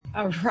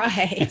All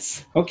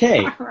right.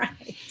 Okay. All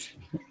right.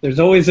 There's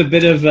always a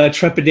bit of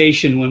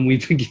trepidation when we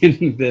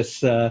begin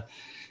this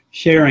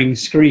sharing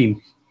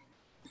screen.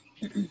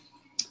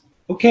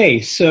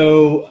 Okay,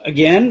 so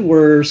again,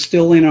 we're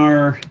still in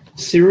our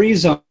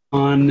series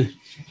on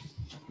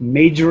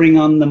majoring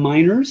on the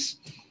minors.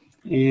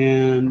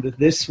 And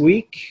this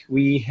week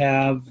we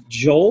have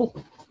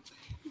Joel.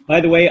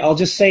 By the way, I'll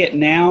just say it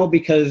now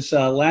because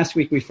last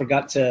week we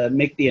forgot to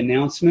make the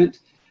announcement.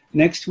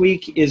 Next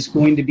week is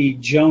going to be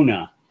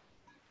Jonah.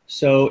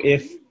 So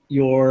if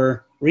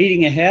you're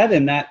reading ahead,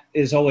 and that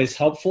is always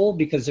helpful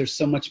because there's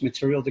so much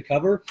material to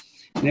cover,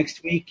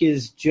 next week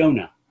is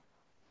Jonah.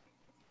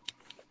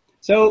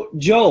 So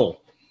Joel,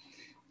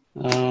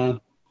 there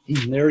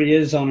he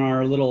is on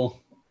our little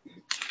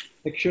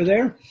picture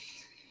there.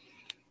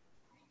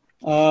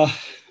 You're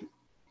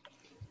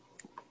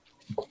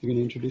going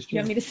to introduce Joel? You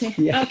want me to say?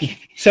 Yeah. Okay.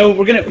 So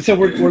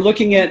we're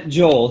looking at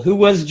Joel. Who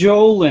was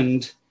Joel,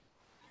 and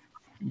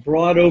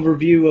broad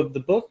overview of the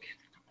book?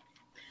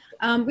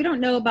 We don't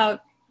know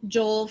about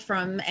Joel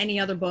from any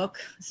other book,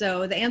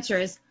 so the answer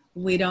is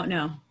we don't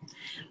know.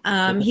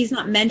 He's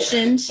not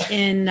mentioned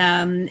in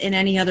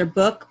any other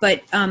book,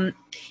 but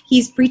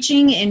he's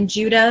preaching in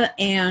Judah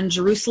and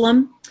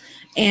Jerusalem,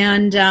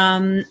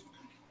 and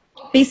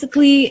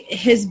basically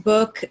his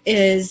book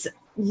is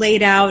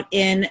laid out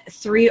in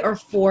 3 or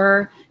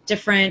 4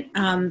 different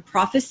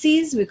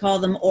prophecies. We call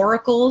them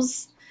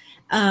oracles.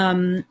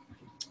 The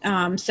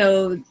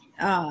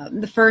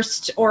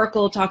first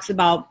oracle talks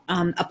about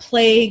a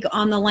plague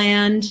on the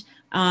land.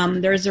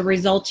 There's a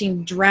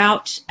resulting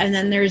drought, and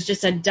then there's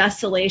just a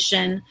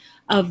desolation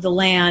of the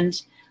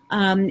land.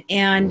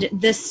 And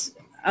this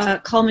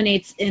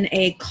culminates in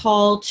a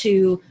call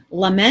to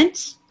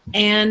lament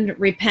and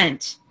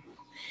repent.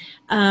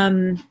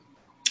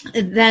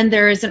 Then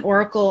there is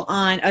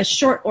a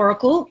short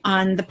oracle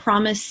on the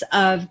promise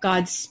of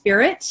God's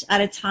Spirit at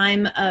a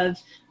time of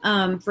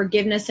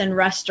forgiveness and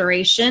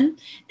restoration.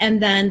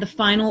 And then the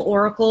final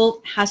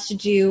oracle has to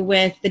do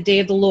with the day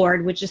of the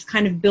Lord, which is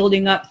kind of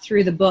building up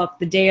through the book,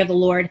 the day of the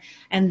Lord.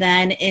 And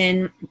then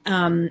in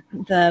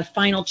the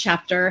final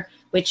chapter,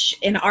 which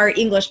in our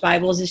English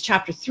Bibles is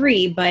chapter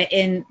 3, but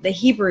in the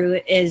Hebrew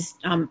is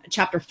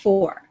chapter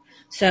 4.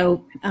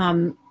 So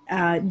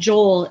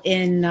Joel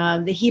in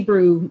the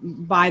Hebrew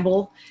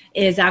Bible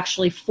is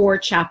actually 4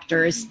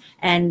 chapters,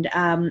 and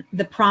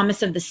the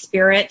promise of the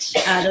Spirit,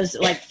 those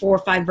like 4 or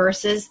 5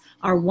 verses,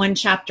 are 1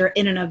 chapter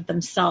in and of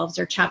themselves,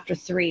 or chapter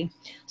 3.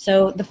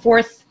 So the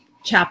 4th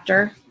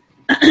chapter,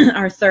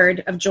 our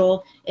 3rd of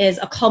Joel, is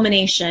a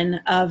culmination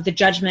of the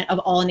judgment of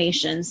all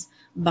nations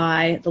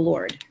by the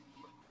Lord.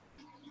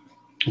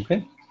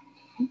 Okay.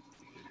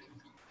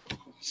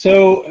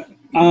 So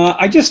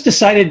I just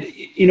decided,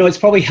 it's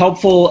probably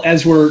helpful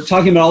as we're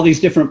talking about all these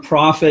different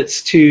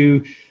prophets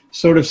to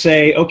sort of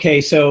say,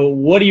 okay, so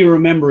what do you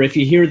remember if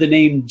you hear the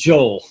name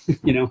Joel,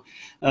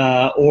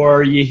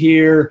 or you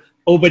hear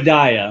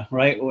Obadiah,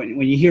 right? When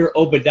you hear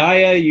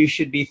Obadiah, you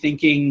should be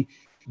thinking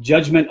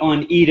judgment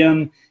on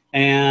Edom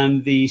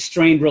and the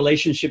strained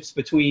relationships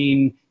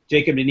between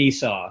Jacob and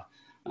Esau,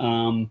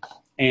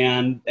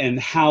 and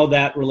how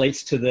that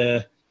relates to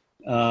the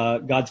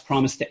God's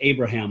promise to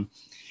Abraham.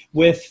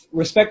 With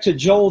respect to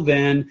Joel,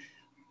 then,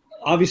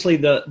 obviously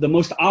the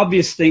most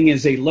obvious thing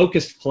is a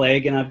locust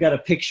plague, and I've got a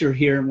picture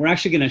here, and we're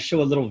actually going to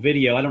show a little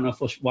video. I don't know if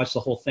we'll watch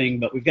the whole thing,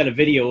 but we've got a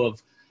video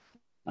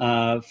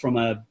of from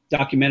a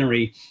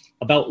documentary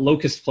about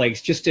locust plagues,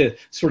 just to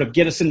sort of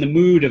get us in the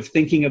mood of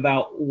thinking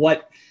about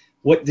what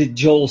did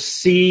Joel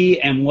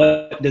see and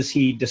what does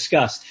he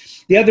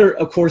discuss. The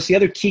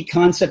other key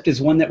concept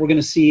is one that we're going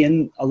to see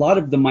in a lot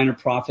of the minor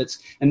prophets,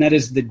 and that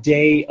is the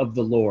day of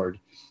the Lord.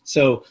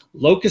 So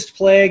locust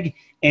plague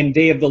and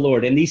day of the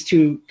Lord, and these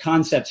 2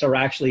 concepts are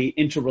actually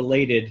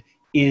interrelated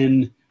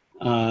in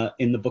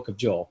the book of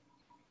Joel.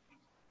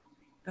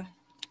 Okay.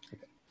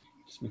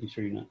 Just making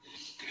sure you're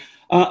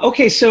not.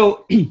 Okay,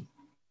 so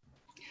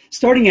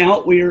starting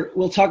out,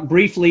 we'll talk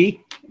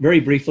very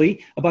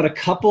briefly, about a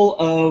couple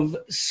of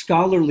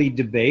scholarly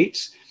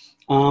debates,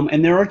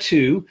 and there are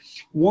 2.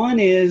 One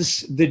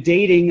is the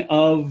dating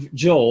of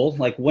Joel,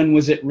 like when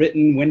was it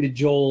written, when did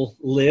Joel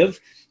live?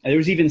 There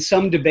was even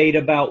some debate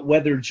about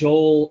whether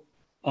Joel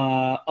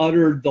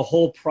uttered the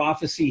whole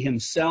prophecy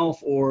himself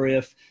or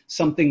if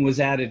something was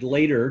added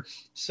later.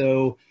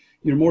 So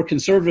your more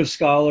conservative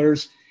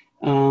scholars,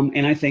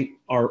 and I think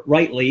are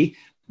rightly,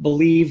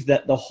 believe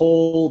that the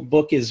whole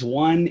book is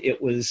one. It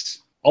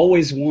was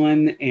always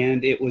one,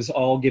 and it was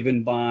all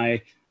given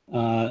by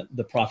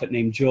the prophet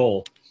named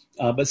Joel.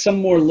 But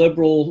some more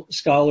liberal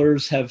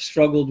scholars have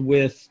struggled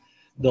with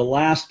the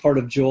last part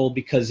of Joel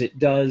because it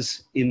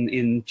does,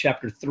 in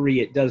chapter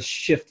 3, it does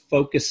shift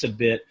focus a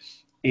bit,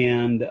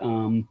 and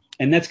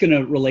that's going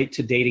to relate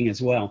to dating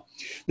as well.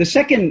 The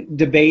second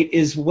debate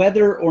is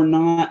whether or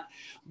not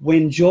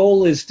when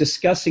Joel is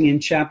discussing in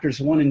chapters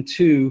 1 and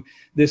 2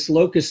 this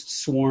locust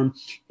swarm,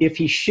 if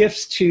he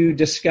shifts to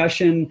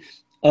discussion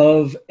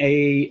of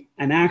an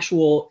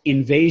actual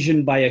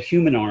invasion by a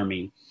human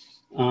army,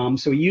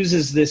 So he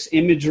uses this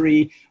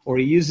imagery, or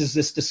he uses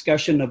this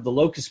discussion of the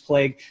locust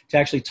plague to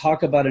actually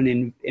talk about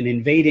an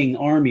invading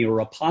army or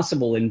a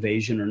possible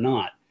invasion or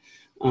not.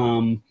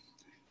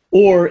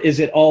 Or is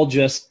it all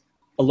just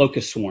a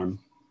locust swarm?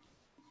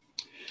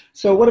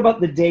 So what about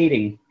the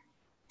dating?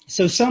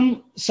 So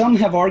some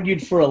have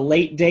argued for a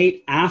late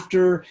date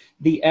after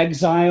the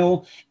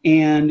exile,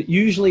 and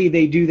usually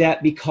they do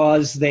that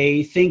because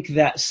they think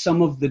that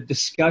some of the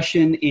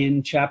discussion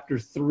in chapter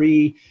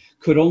 3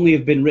 could only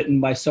have been written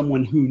by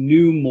someone who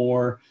knew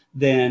more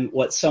than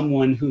what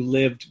someone who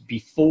lived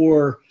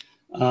before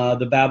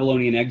the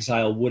Babylonian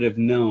exile would have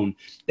known.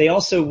 They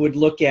also would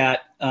look at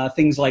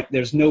things like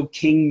there's no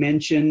king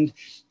mentioned,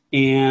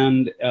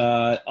 and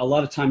a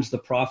lot of times the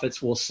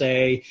prophets will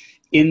say,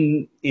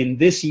 in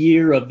this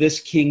year of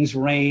this king's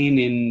reign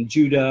in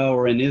Judah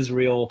or in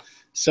Israel,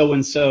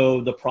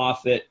 so-and-so, the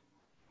prophet,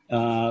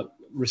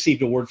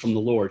 received a word from the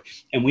Lord.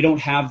 And we don't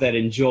have that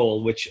in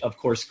Joel, which, of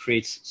course,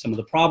 creates some of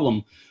the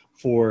problem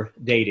for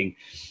dating.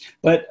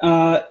 But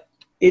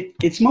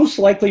it's most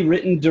likely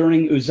written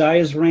during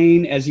Uzziah's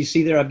reign. As you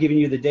see there, I've given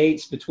you the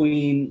dates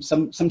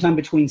sometime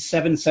between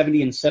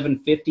 770 and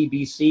 750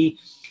 BC.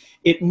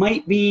 It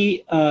might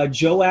be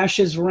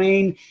Joash's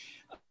reign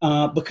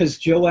because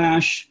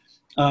Joash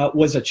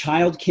was a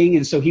child king,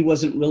 and so he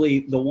wasn't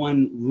really the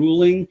one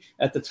ruling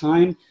at the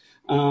time.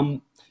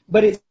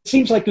 But it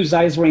seems like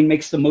Uzziah's reign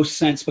makes the most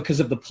sense because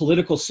of the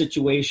political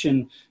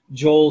situation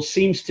Joel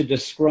seems to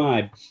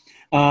describe.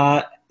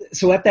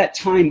 So at that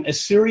time,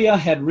 Assyria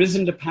had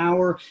risen to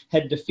power,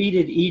 had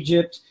defeated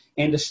Egypt,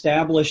 and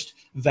established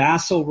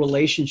vassal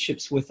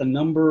relationships with a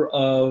number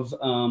of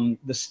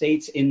the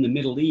states in the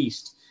Middle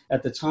East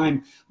at the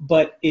time.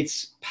 But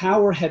its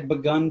power had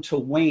begun to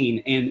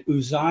wane, and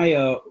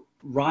Uzziah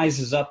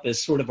rises up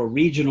as sort of a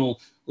regional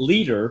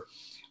leader.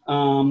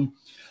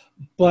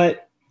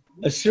 But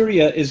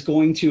Assyria is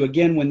going to,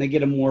 again, when they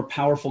get a more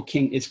powerful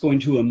king, it's going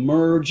to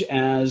emerge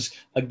as,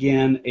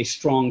 again, a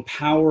strong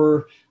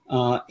power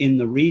in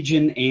the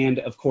region and,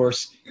 of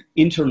course,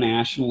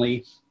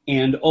 internationally.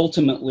 And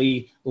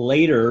ultimately,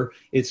 later,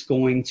 it's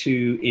going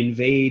to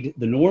invade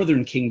the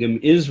northern kingdom,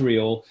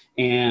 Israel,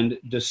 and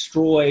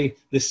destroy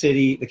the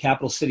city, the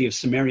capital city of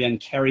Samaria, and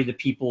carry the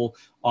people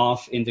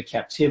off into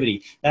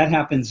captivity. That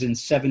happens in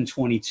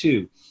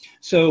 722.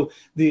 So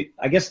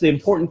I guess the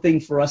important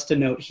thing for us to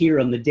note here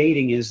on the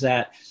dating is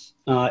that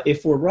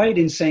if we're right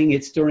in saying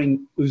it's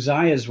during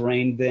Uzziah's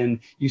reign,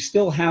 then you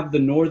still have the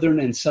northern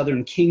and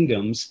southern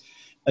kingdoms.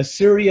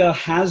 Assyria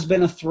has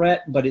been a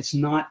threat, but it's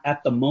not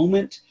at the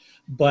moment.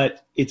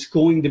 But it's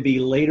going to be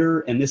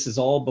later, and this is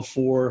all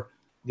before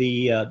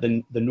the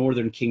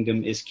northern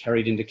kingdom is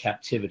carried into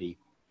captivity.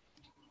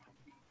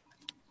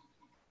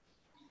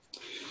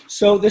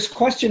 So this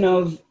question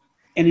of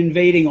an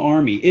invading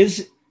army,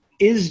 is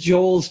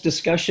Joel's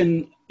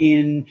discussion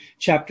in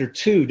chapter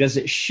 2, does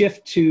it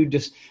shift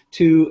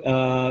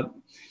to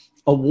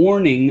a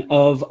warning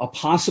of a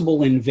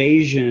possible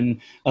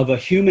invasion of a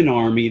human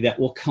army that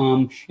will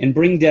come and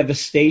bring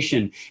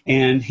devastation?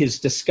 And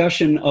his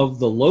discussion of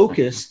the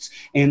locusts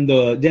and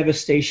the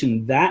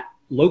devastation that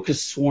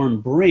locust swarm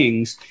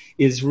brings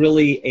is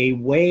really a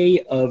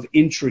way of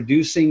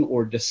introducing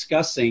or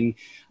discussing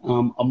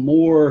a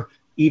more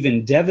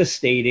even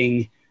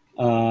devastating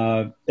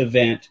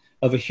event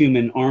of a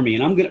human army.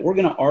 And we're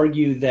going to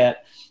argue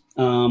that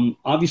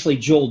obviously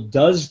Joel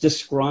does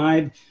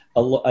describe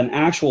an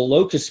actual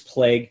locust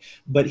plague,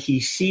 but he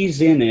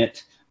sees in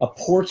it a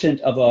portent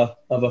of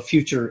a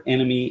future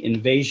enemy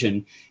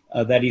invasion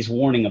that he's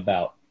warning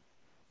about,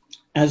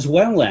 as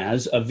well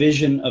as a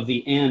vision of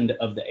the end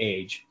of the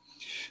age.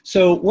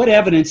 So what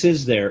evidence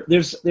is there?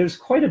 There's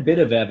quite a bit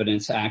of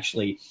evidence,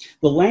 actually.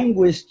 The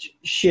language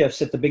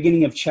shifts at the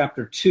beginning of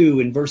chapter 2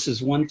 in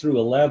verses 1 through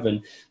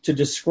 11 to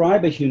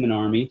describe a human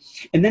army,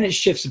 and then it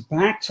shifts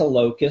back to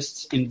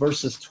locusts in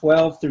verses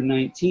 12 through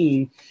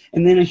 19,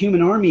 and then a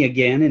human army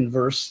again in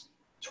verse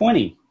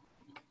 20.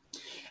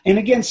 And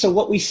again, so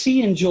what we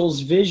see in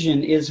Joel's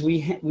vision is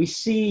we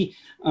see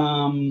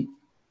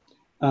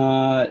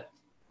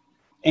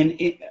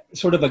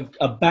sort of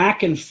a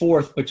back and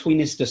forth between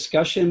his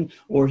discussion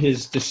or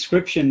his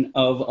description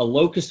of a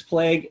locust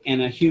plague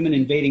and a human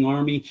invading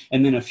army,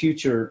 and then a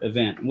future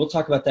event. And we'll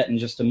talk about that in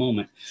just a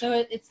moment.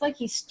 So it's like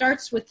he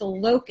starts with the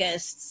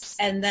locusts,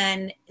 and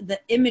then the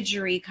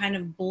imagery kind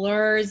of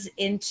blurs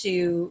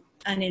into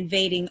an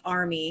invading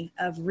army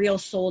of real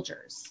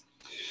soldiers.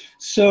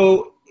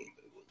 So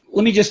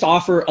let me just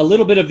offer a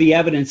little bit of the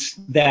evidence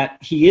that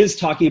he is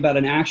talking about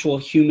an actual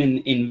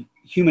human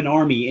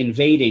army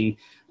invading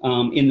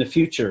in the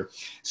future.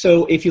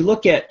 So if you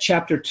look at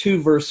chapter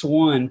 2, verse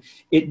 1,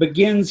 it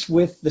begins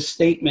with the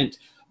statement,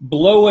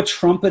 "Blow a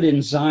trumpet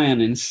in Zion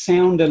and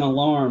sound an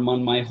alarm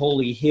on my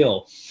holy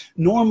hill."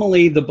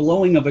 Normally, the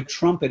blowing of a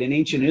trumpet in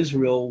ancient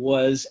Israel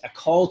was a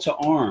call to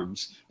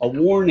arms, a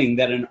warning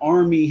that an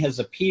army has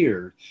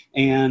appeared,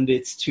 and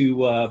it's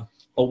to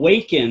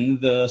awaken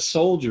the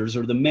soldiers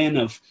or the men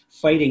of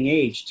fighting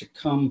age to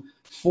come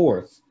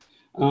forth.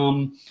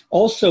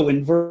 Also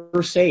in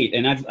verse 8,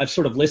 and I've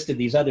sort of listed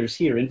these others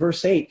here. In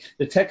verse 8,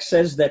 the text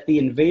says that the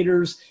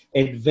invaders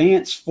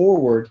advance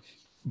forward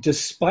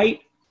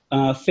despite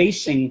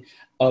facing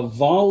a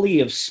volley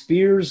of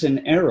spears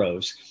and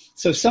arrows.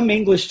 So some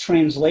English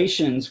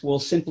translations will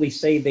simply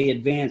say they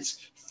advance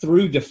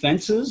through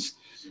defenses,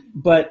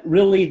 but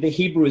really the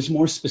Hebrew is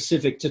more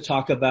specific to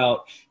talk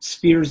about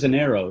spears and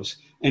arrows.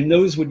 And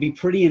those would be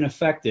pretty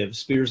ineffective,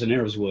 spears and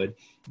arrows would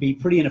be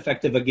pretty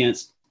ineffective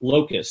against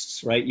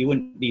locusts, right? You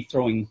wouldn't be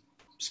throwing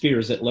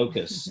spears at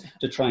locusts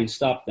to try and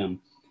stop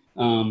them.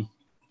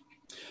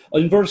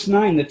 In verse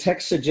 9, the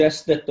text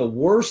suggests that the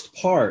worst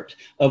part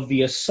of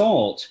the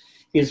assault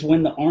is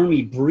when the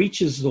army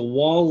breaches the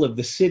wall of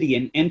the city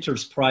and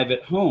enters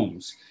private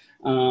homes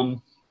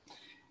of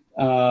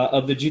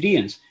the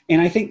Judeans.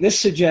 And I think this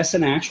suggests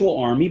an actual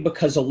army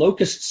because a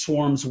locust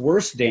swarm's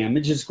worst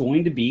damage is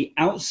going to be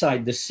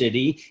outside the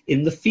city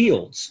in the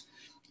fields,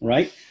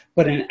 right?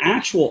 But an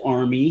actual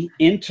army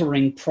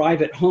entering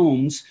private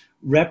homes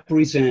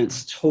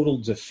represents total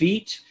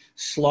defeat,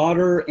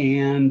 slaughter,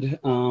 and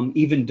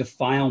even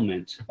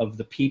defilement of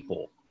the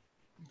people.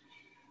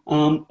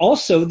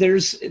 Also,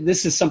 this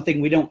is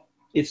something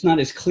it's not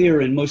as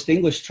clear in most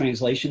English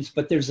translations,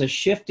 but there's a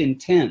shift in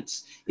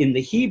tense in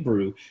the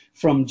Hebrew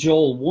from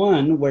Joel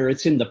 1, where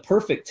it's in the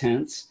perfect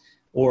tense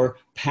or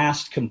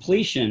past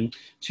completion,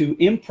 to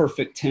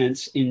imperfect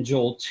tense in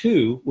Joel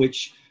 2,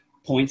 which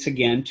points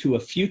again to a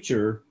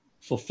future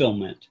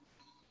fulfillment.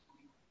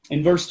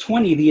 In verse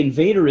 20, the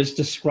invader is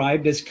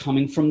described as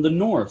coming from the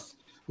north.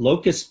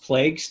 Locust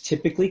plagues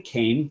typically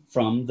came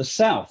from the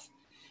south.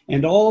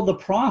 And all the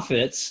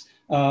prophets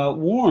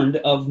warned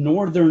of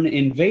northern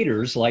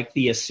invaders like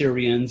the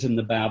Assyrians and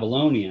the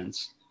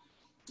Babylonians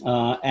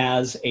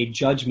as a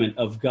judgment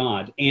of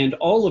God. And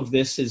all of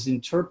this is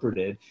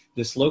interpreted,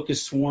 this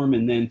locust swarm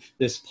and then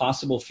this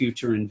possible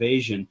future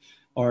invasion,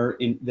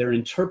 they're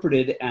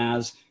interpreted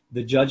as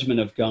the judgment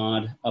of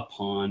God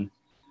upon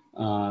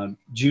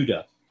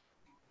Judah.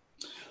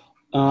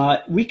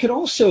 We could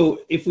also,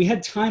 if we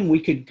had time,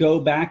 we could go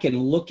back and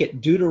look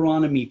at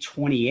Deuteronomy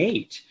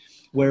 28,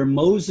 where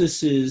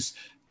Moses is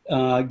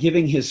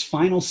giving his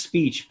final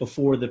speech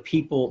before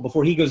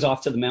he goes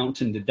off to the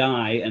mountain to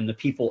die and the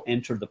people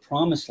enter the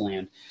promised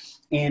land.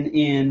 And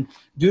in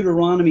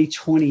Deuteronomy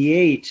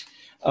 28,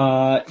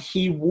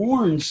 he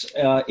warns,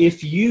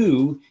 if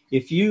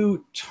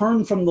you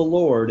turn from the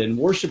Lord and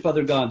worship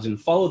other gods and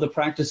follow the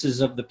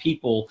practices of the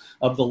people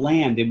of the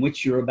land in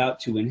which you're about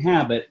to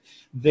inhabit,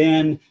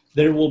 then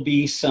there will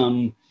be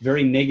some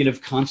very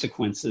negative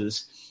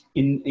consequences.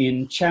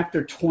 In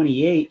chapter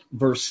 28,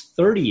 verse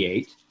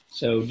 38,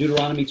 so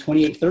Deuteronomy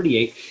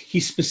 28:38, he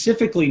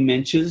specifically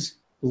mentions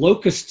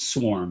locust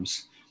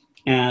swarms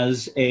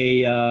as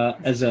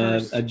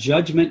a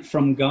judgment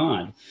from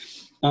God.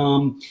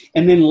 And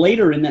then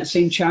later in that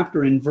same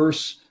chapter, in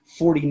verse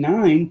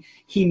 49,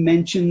 he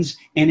mentions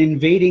an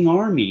invading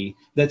army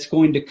that's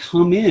going to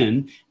come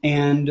in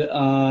and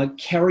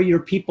carry your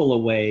people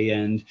away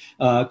and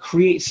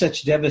create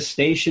such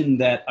devastation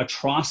that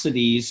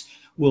atrocities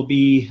will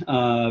be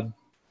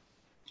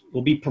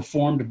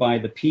performed by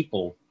the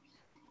people.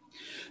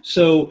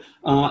 So,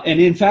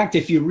 and in fact,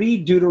 if you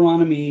read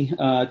Deuteronomy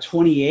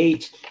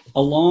 28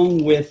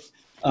 along with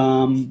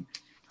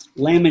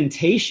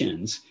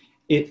Lamentations,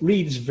 it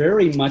reads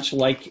very much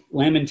like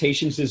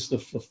Lamentations is the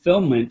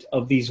fulfillment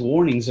of these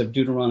warnings of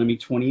Deuteronomy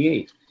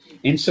 28.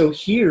 And so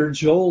here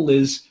Joel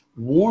is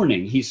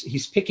warning.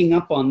 He's picking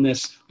up on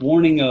this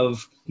warning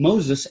of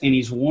Moses, and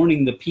he's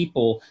warning the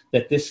people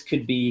that this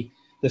could be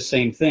the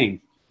same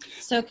thing.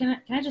 So can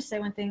I just say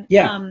one thing?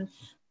 Yeah.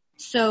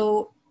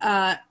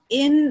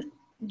 In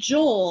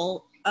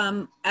Joel,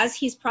 as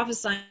he's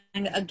prophesying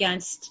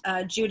against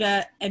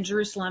Judah and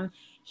Jerusalem,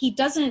 he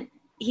doesn't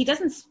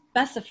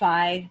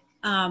specify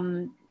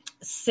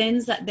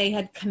sins that they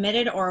had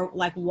committed or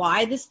like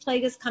why this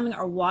plague is coming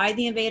or why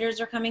the invaders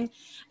are coming.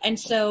 And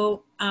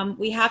so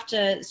we have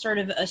to sort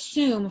of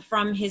assume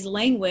from his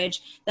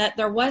language that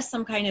there was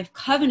some kind of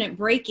covenant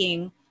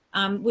breaking.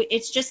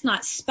 It's just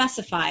not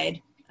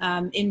specified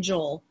in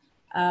Joel.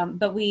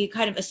 But we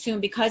kind of assume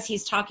because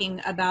he's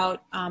talking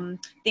about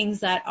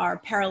things that are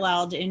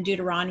paralleled in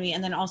Deuteronomy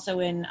and then also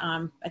in,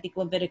 I think,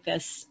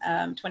 Leviticus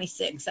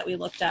 26 that we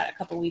looked at a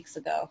couple weeks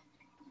ago.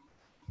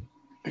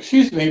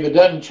 Excuse me, but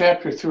doesn't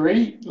chapter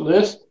 3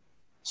 list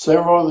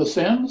several of the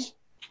sins?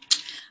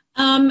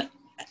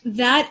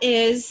 That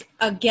is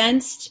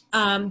against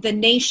the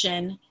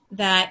nation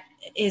that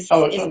is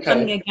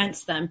coming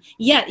against them.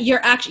 Yeah,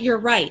 you're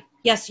right.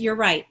 Yes, you're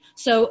right.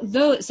 So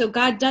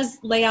God does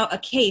lay out a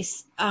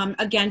case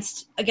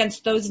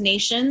against those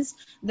nations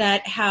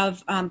that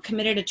have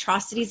committed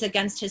atrocities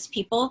against his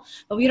people,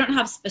 but we don't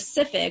have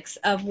specifics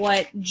of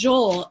what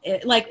Joel,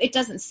 like it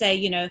doesn't say,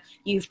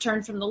 you've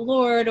turned from the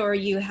Lord or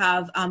you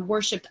have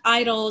worshipped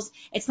idols.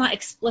 It's not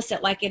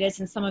explicit like it is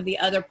in some of the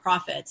other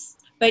prophets.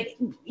 But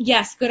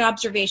yes, good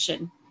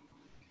observation.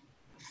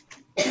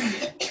 All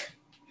right,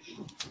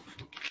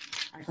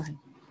 go ahead.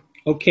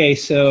 Okay,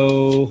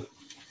 so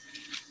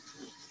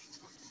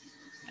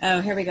Oh,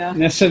 here we go.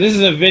 Now, so this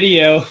is a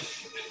video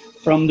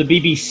from the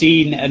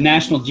BBC, a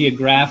National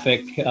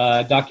Geographic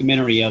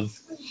documentary of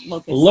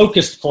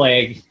locust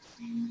plague.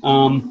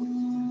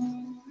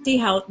 See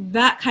how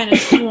that kind of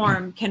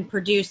storm can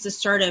produce the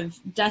sort of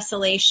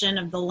desolation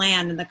of the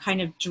land and the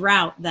kind of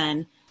drought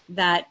then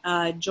that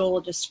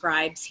Joel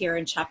describes here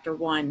in chapter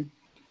 1.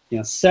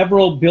 Yeah,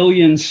 several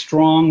billion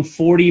strong,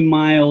 40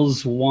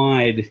 miles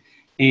wide.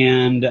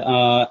 And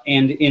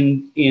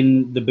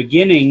in the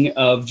beginning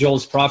of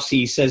Joel's prophecy,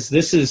 he says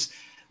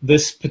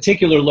this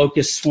particular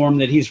locust swarm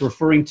that he's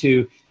referring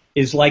to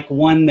is like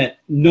one that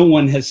no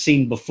one has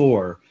seen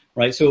before,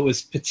 right? So it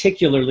was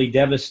particularly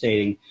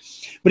devastating.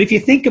 But if you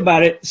think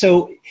about it,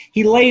 so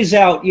he lays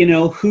out,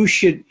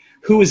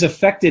 who is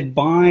affected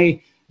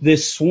by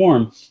this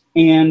swarm.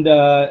 And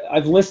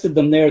I've listed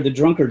them there, the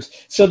drunkards.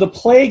 So the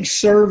plague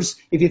serves,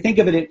 if you think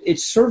of it,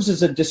 it serves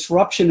as a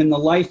disruption in the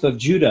life of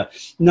Judah.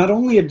 Not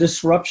only a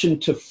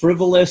disruption to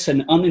frivolous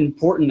and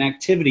unimportant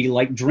activity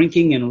like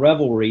drinking and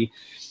revelry,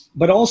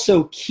 but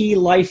also key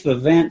life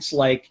events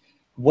like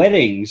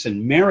weddings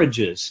and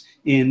marriages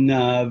in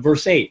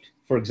verse 8,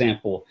 for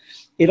example.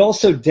 It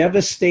also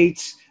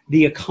devastates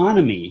the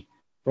economy,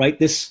 right?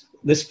 This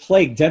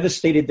plague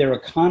devastated their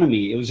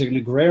economy. It was an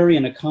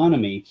agrarian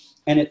economy,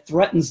 and it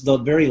threatens the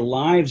very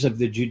lives of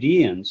the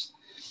Judeans.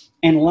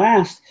 And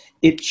last,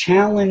 it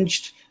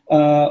challenges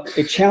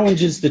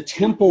the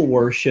temple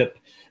worship,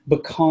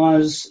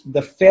 because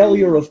the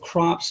failure of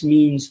crops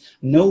means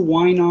no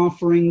wine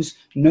offerings,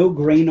 no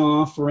grain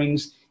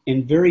offerings,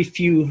 and very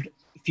few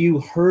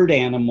herd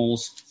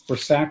animals for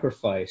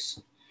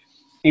sacrifice.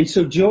 And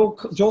so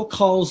Joel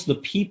calls the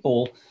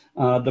people,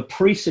 the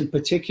priests in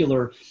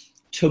particular,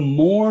 to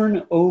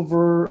mourn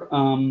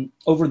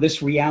over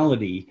this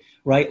reality,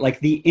 right? Like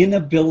the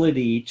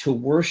inability to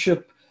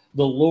worship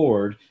the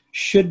Lord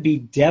should be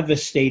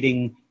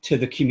devastating to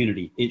the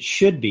community. It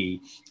should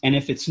be. And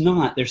if it's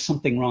not, there's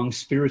something wrong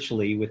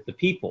spiritually with the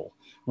people,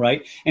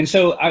 right? And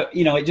so,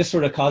 it just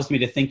sort of caused me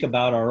to think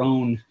about our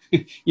own,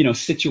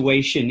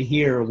 situation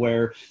here,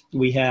 where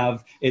we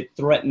have it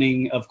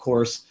threatening, of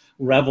course,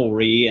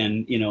 revelry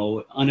and,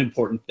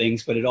 unimportant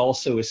things, but it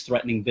also is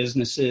threatening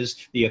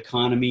businesses, the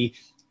economy,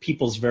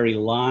 people's very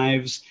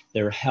lives,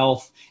 their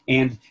health,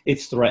 and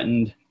it's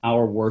threatened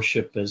our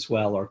worship as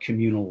well, our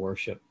communal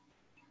worship.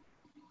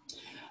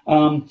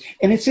 And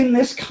it's in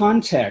this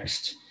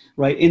context,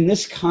 right,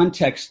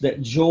 that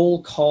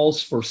Joel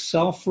calls for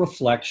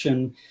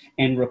self-reflection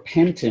and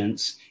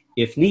repentance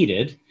if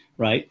needed,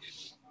 right,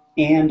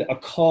 and a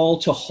call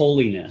to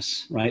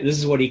holiness, right? This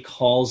is what he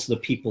calls the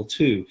people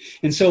to.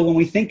 And so when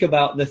we think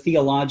about the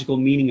theological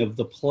meaning of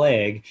the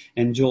plague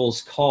and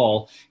Joel's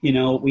call,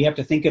 we have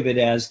to think of it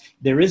as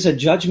there is a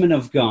judgment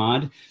of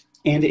God,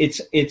 and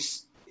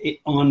it's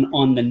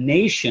on the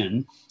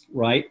nation,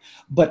 right?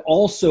 But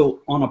also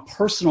on a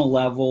personal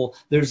level,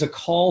 there's a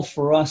call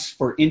for us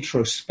for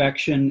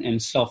introspection and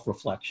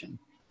self-reflection.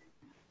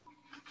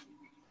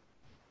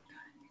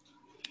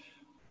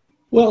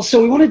 Well,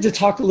 so we wanted to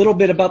talk a little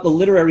bit about the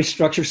literary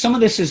structure. Some of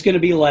this is going to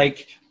be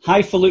like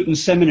highfalutin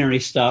seminary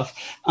stuff.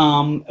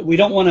 We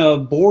don't want to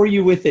bore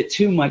you with it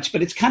too much,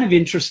 but it's kind of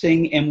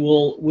interesting, and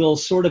we'll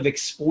sort of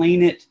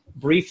explain it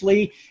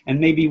briefly, and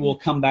maybe we'll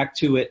come back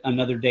to it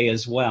another day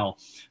as well.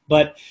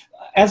 But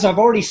as I've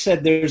already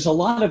said, there's a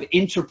lot of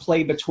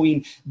interplay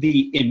between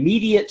the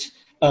immediate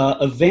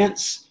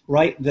events,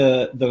 right?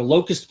 The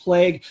locust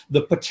plague,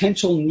 the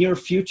potential near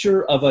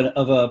future of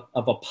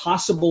a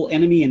possible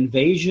enemy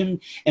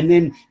invasion, and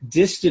then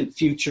distant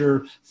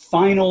future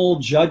final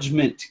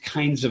judgment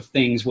kinds of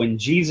things when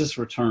Jesus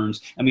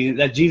returns. I mean,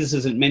 that Jesus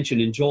isn't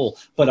mentioned in Joel,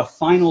 but a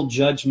final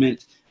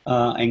judgment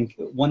and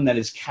one that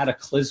is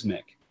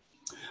cataclysmic.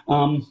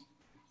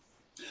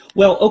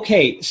 Well,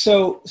 okay,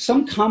 so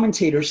some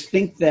commentators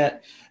think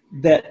that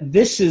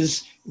this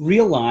is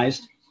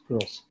realized.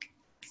 Girls.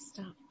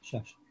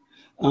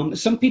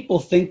 Some people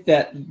think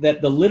that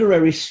the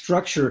literary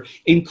structure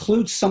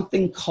includes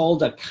something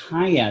called a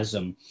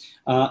chiasm.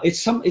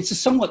 It's a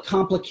somewhat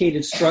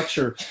complicated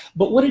structure,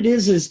 but what it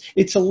is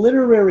it's a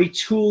literary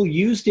tool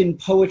used in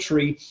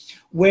poetry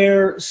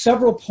where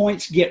several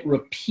points get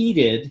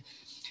repeated,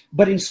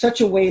 but in such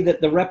a way that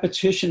the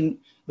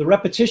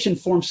repetition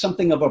forms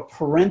something of a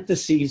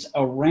parenthesis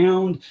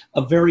around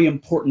a very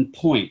important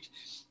point.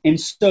 And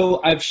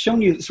so I've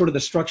shown you sort of the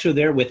structure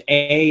there with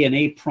A and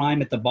A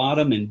prime at the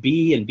bottom, and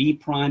B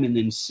prime, and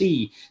then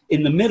C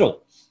in the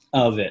middle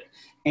of it.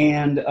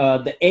 And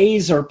the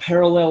A's are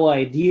parallel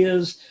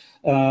ideas,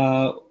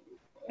 and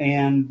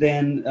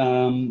then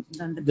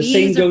the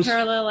B's are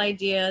parallel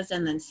ideas,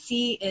 and then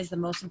C is the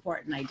most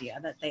important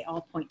idea that they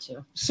all point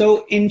to.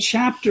 So in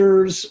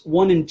chapters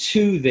 1 and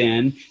 2,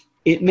 then,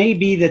 it may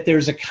be that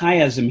there's a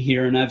chiasm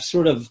here, and I've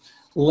sort of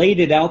laid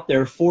it out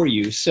there for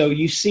you. So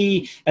you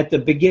see at the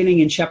beginning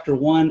in chapter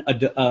 1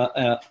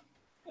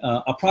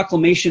 a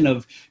proclamation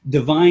of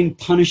divine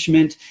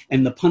punishment,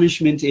 and the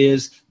punishment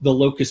is the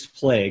locust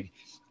plague.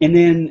 And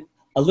then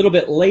a little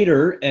bit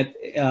later,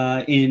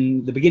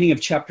 in the beginning of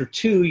chapter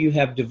 2, you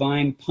have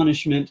divine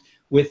punishment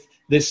with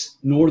this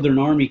northern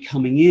army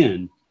coming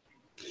in.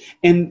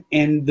 And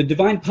the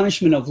divine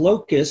punishment of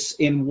locusts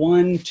in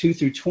 1, 2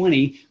 through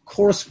 20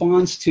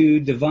 corresponds to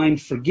divine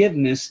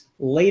forgiveness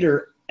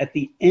later at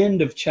the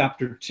end of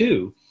chapter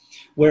 2,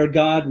 where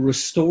God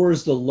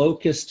restores the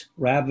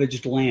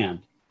locust-ravaged land.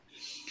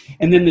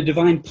 And then the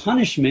divine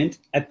punishment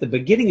at the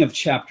beginning of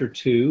chapter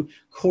 2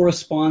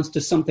 corresponds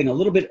to something a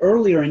little bit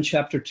earlier in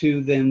chapter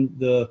 2 than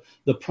the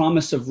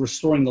promise of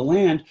restoring the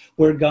land,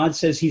 where God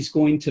says he's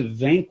going to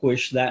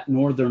vanquish that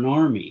northern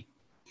army.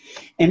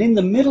 And in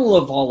the middle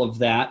of all of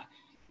that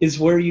is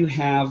where you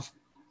have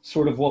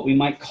sort of what we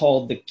might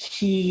call the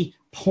key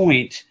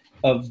point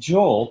of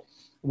Joel,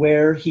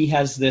 where he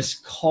has this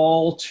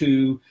call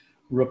to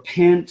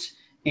repent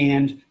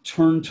and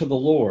turn to the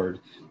Lord,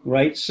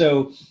 right?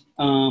 So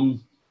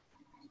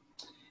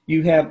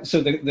you have,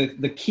 so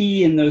the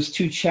key in those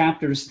two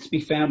chapters to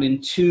be found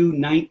in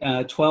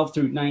 12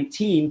 through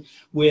 19,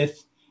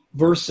 with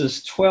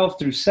verses 12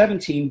 through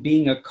 17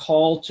 being a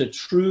call to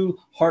true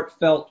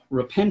heartfelt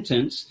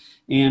repentance.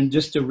 And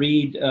just to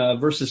read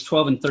verses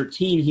 12 and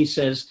 13, he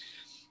says,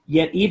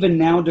 "Yet even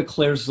now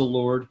declares the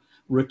Lord,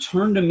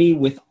 return to me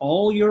with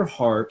all your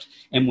heart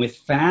and with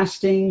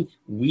fasting,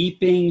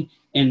 weeping,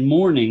 and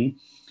mourning."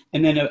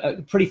 And then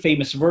a pretty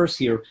famous verse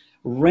here,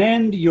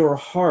 "Rend your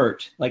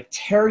heart," like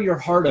tear your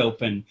heart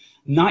open,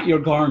 "not your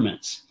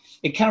garments."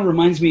 It kind of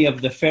reminds me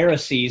of the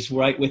Pharisees,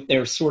 right, with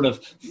their sort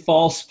of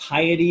false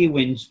piety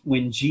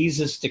when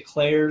Jesus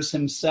declares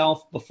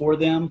himself before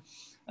them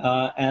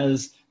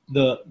as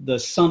the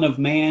Son of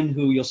Man,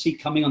 who you'll see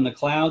coming on the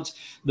clouds.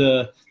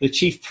 The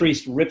chief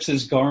priest rips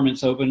his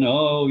garments open.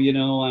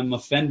 "Oh, I'm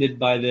offended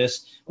by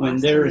this," when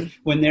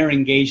they're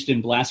engaged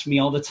in blasphemy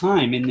all the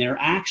time in their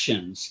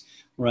actions,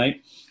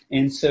 right?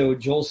 And so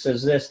Joel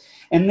says this,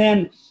 and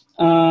then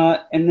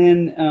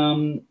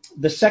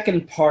the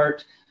second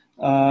part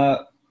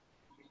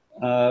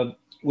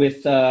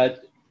with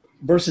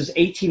verses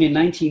 18 and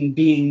 19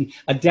 being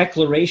a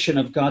declaration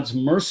of God's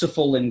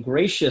merciful and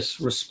gracious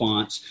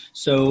response.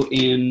 So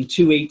in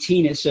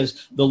 2:18 it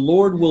says, "The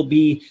Lord will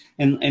be,"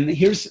 and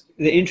here's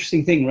the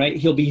interesting thing, right?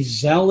 "He'll be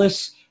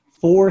zealous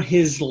for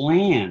his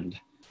land."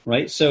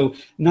 Right? So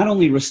not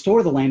only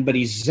restore the land, but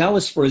he's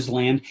zealous for his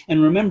land.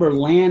 And remember,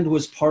 land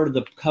was part of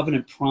the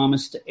covenant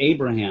promise to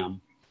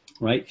Abraham.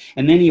 Right?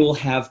 And then he will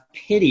have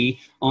pity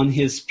on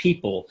his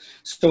people.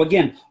 So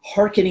again,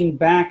 hearkening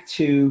back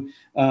to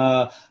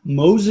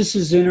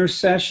Moses'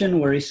 intercession,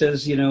 where he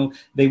says,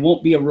 they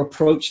won't be a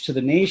reproach to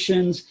the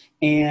nations,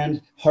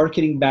 and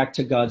hearkening back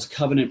to God's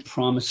covenant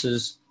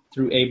promises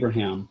through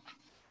Abraham.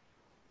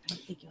 I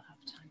don't think you'll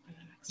have time for the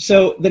next.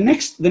 So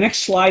the next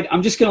slide,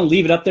 I'm just going to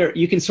leave it up there.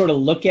 You can sort of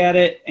look at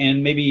it,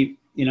 and maybe,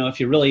 if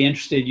you're really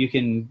interested, you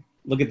can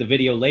look at the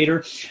video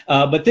later.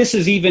 But this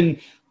is even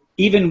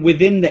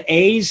within the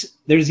A's,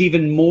 there's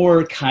even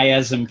more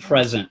chiasm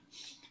present.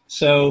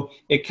 So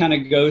it kind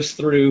of goes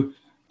through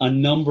a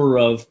number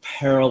of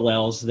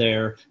parallels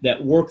there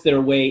that work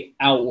their way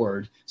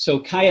outward.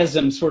 So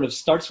chiasm sort of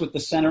starts with the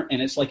center,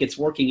 and it's like it's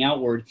working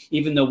outward,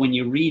 even though when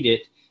you read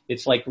it,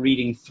 it's like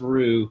reading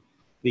through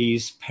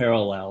these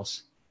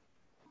parallels.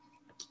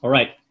 All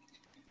right.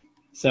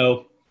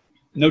 So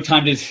no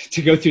time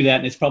to go through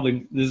that, and this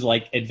is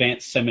like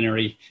advanced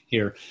seminary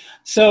here.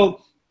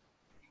 So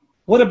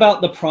what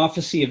about the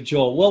prophecy of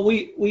Joel? Well,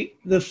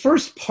 the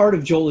first part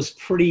of Joel is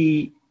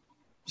pretty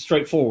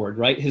straightforward,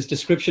 right? His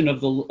description of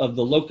the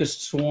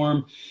locust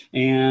swarm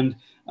and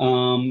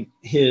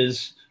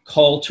his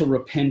call to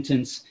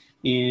repentance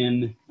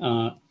in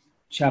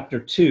chapter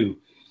 2.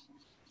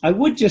 I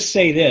would just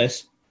say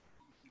this.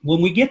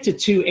 When we get to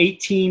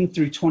 2:18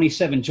 through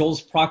 27,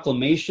 Joel's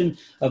proclamation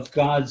of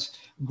God's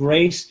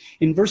grace,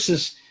 in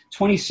verses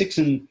 26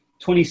 and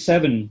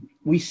 27,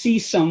 we see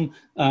some,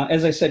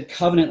 as I said,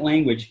 covenant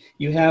language.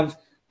 You have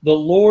the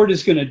Lord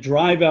is going to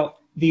drive out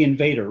the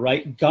invader,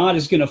 right? God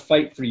is going to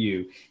fight for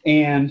you,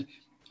 and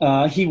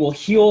he will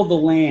heal the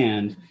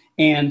land,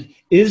 and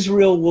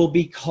Israel will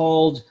be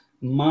called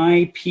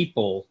my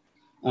people.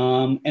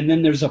 And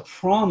then there's a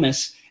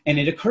promise, and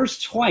it occurs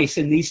twice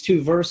in these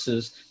two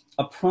verses,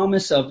 a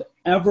promise of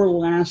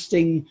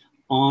everlasting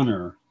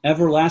honor,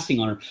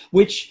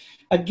 which,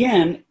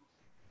 again,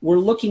 we're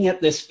looking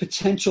at this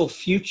potential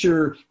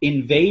future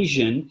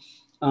invasion,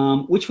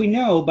 which we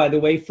know, by the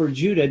way, for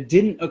Judah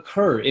didn't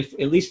occur.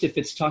 At least if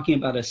it's talking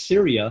about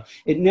Assyria,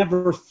 it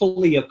never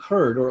fully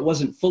occurred, or it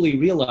wasn't fully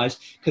realized,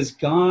 because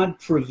God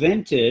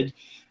prevented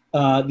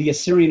the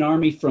Assyrian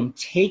army from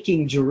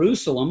taking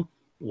Jerusalem.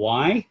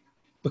 Why?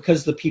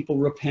 Because the people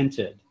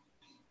repented.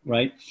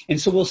 Right? And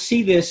so we'll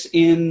see this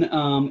in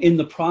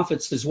the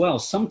prophets as well.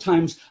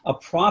 Sometimes a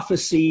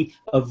prophecy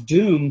of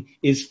doom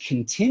is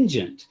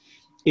contingent.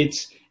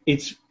 It's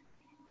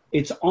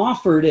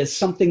offered as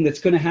something that's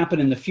going to happen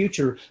in the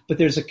future, but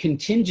there's a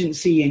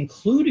contingency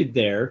included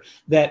there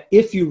that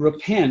if you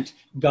repent,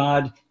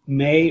 God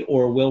may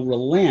or will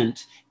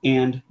relent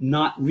and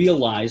not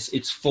realize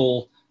its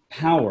full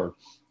power.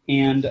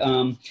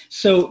 And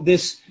so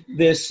this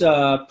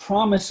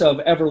promise of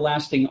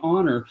everlasting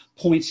honor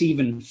points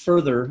even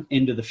further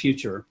into the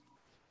future.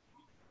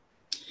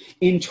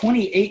 in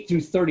 28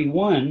 through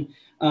 31,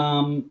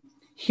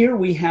 here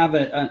we have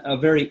a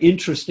very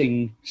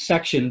interesting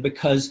section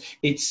because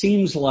it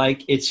seems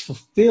like it's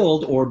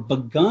fulfilled or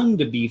begun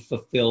to be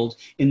fulfilled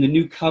in the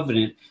new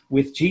covenant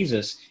with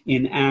Jesus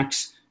in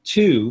Acts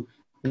 2,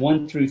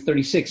 1 through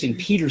 36. In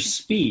Peter's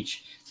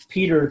speech,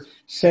 Peter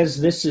says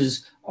this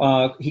is,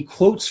 he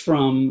quotes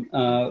from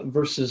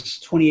verses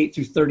 28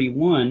 through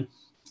 31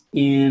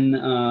 in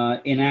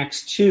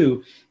Acts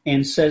 2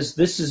 and says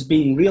this is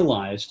being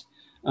realized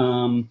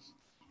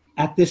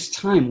at this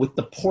time with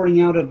the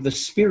pouring out of the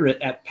Spirit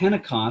at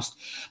Pentecost,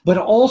 but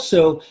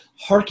also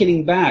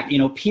hearkening back.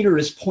 Peter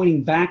is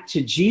pointing back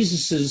to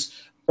Jesus's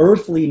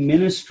earthly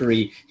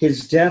ministry,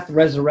 his death,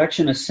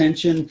 resurrection,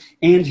 ascension,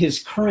 and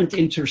his current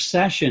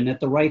intercession at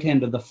the right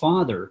hand of the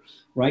Father,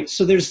 right?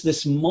 So there's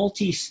this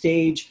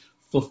multi-stage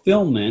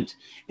fulfillment,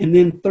 and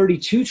then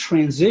 32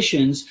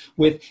 transitions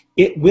with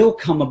it will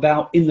come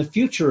about in the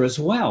future as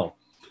well.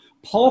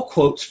 Paul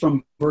quotes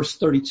from verse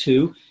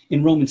 32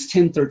 in Romans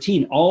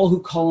 10:13, all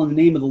who call on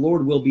the name of the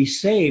Lord will be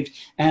saved,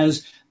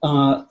 as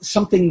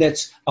something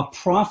that's a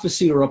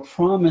prophecy or a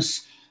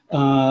promise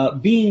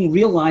being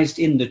realized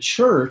in the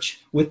church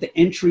with the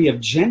entry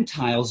of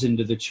Gentiles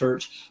into the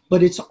church,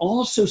 but it's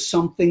also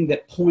something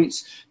that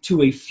points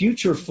to a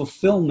future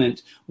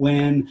fulfillment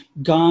when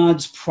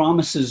God's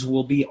promises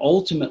will be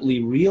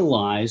ultimately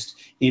realized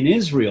in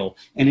Israel.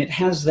 And it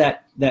has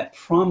that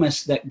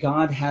promise that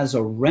God has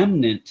a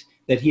remnant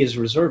that he has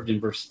reserved in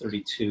verse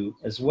 32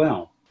 as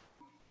well.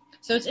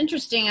 So it's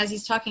interesting as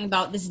he's talking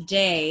about this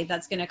day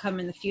that's going to come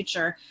in the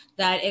future,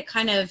 that it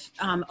kind of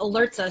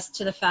alerts us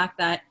to the fact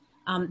that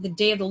the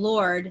day of the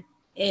Lord,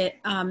 it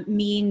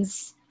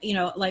means,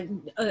 like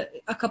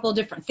a couple of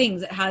different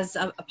things. It has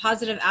a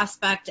positive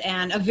aspect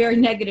and a very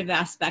negative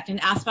aspect, an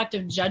aspect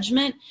of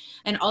judgment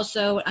and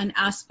also an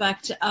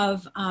aspect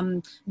of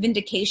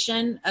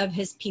vindication of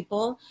his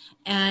people.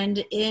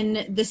 And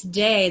in this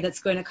day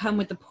that's going to come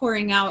with the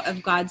pouring out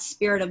of God's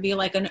Spirit, it'll be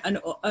like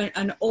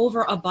an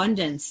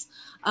overabundance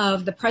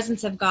of the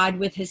presence of God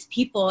with his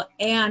people.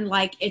 And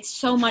like, it's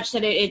so much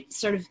that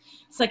it's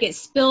like it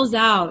spills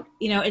out,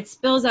 it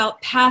spills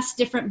out past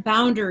different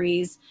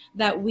boundaries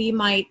that we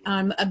might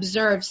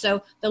observe.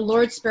 So the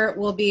Lord's Spirit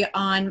will be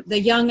on the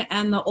young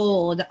and the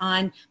old,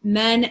 on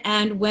men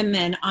and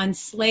women, on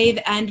slave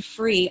and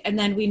free. And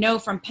then we know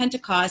from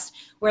Pentecost,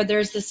 where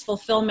there's this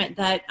fulfillment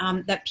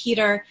that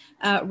Peter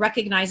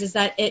recognizes,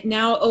 that it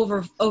now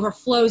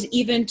overflows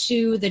even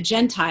to the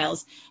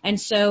Gentiles. And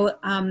so,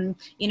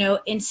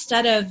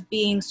 instead of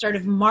being sort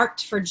of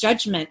marked for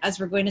judgment, as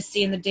we're going to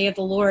see in the day of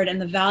the Lord and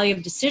the valley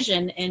of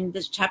decision in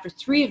this chapter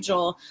 3 of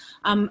Joel,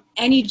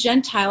 any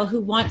Gentile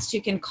who wants to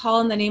can call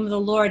on the name of the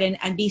Lord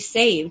and be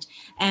saved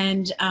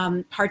and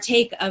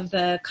partake of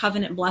the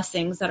covenant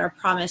blessings that are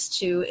promised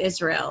to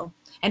Israel,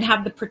 and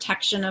have the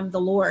protection of the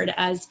Lord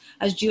as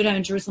Judah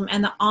and Jerusalem,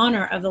 and the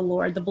honor of the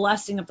Lord, the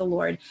blessing of the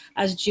Lord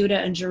as Judah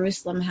and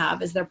Jerusalem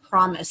have, as they're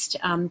promised,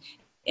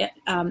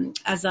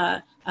 as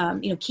a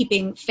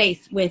keeping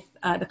faith with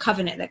the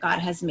covenant that God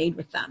has made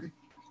with them.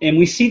 And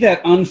we see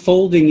that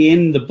unfolding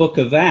in the book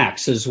of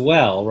Acts as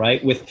well,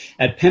 right?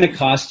 At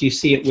Pentecost, you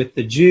see it with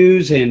the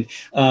Jews, and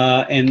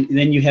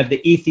then you have the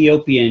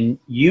Ethiopian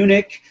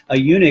eunuch, a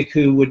eunuch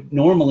who would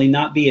normally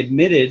not be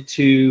admitted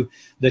to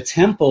the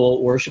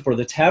temple worship or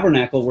the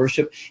tabernacle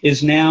worship,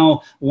 is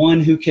now one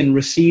who can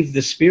receive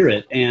the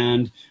Spirit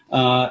and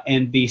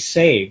be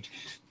saved,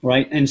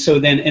 right? And so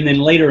then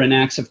later in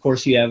Acts, of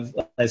course, you have,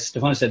 as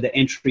Stefano said, the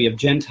entry of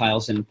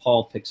Gentiles, and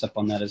Paul picks up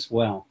on that as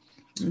well.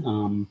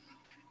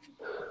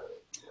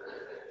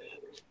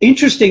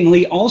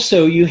 Interestingly,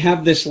 also, you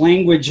have this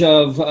language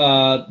of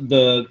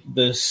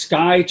the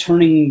sky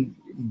turning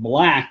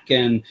black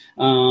and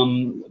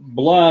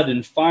blood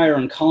and fire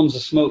and columns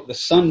of smoke, the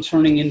sun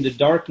turning into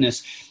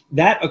darkness.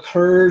 That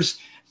occurs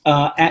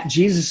at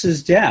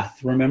Jesus' death,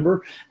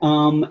 remember?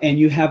 And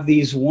you have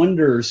these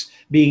wonders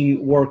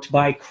being worked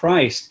by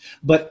Christ.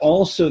 But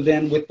also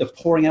then with the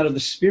pouring out of the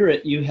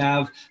Spirit, you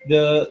have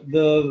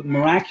the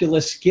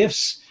miraculous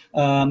gifts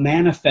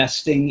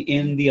manifesting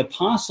in the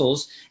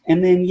apostles.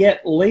 And then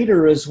yet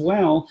later as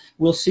well,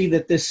 we'll see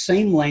that this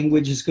same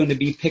language is going to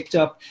be picked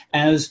up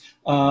as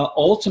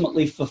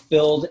ultimately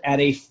fulfilled at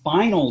a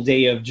final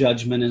day of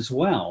judgment as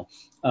well.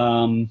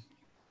 And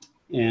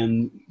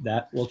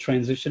that will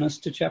transition us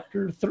to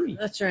chapter 3.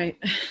 That's right.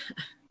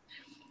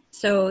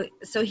 So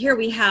here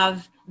we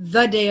have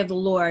the day of the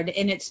Lord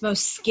in its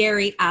most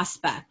scary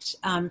aspect.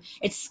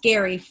 It's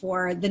scary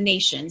for the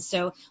nation.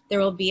 So there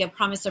will be a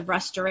promise of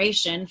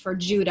restoration for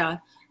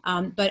Judah,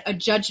 but a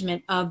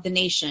judgment of the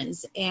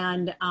nations.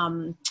 And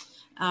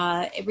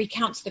it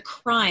recounts the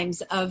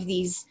crimes of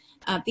these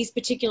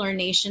particular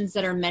nations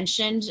that are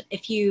mentioned.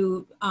 If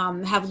you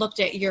have looked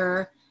at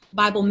your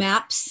Bible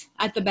maps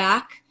at the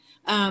back,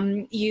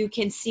 you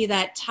can see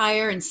that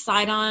Tyre and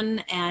Sidon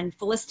and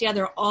Philistia,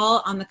 they're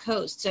all on the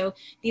coast. So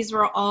these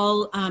were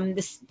all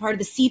this part of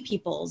the sea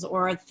peoples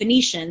or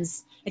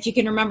Phoenicians, if you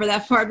can remember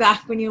that far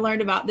back when you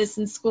learned about this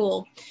in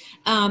school.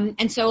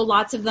 And so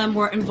lots of them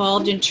were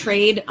involved in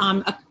trade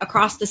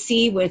across the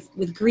sea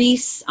with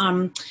Greece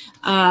and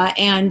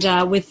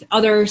with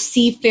other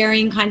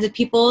seafaring kinds of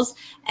peoples.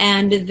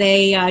 And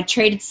they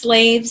traded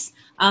slaves.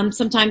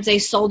 Sometimes they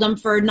sold them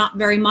for not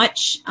very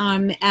much,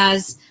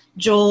 as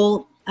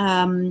Joel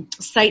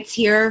cites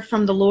here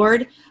from the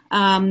Lord.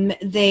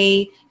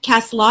 They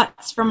cast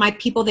lots for my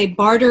people. They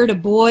bartered a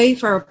boy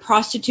for a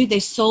prostitute. They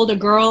sold a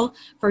girl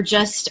for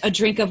just a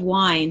drink of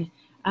wine.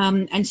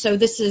 And so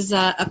this is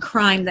a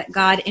crime that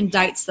God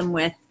indicts them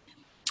with.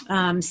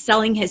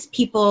 Selling his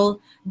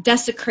people,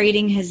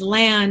 desecrating his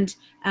land,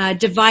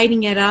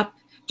 dividing it up,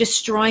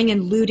 destroying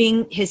and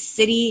looting his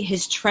city,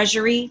 his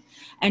treasury.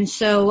 And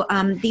so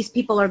these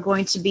people are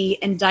going to be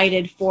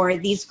indicted for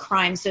these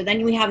crimes. So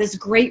then we have this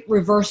great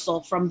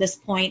reversal from this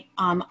point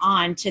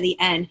on to the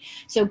end.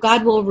 So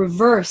God will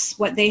reverse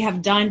what they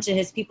have done to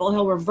his people.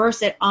 He'll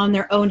reverse it on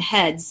their own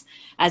heads,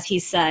 as he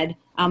said.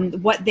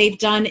 What they've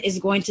done is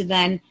going to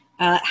then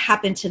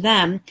happen to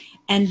them.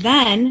 And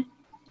then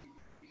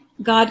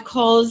God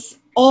calls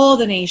all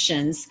the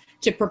nations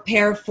to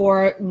prepare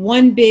for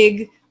one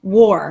big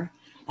war.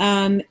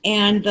 And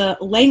the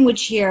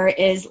language here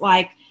is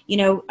like,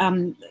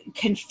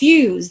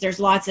 confused. There's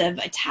lots of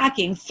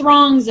attacking,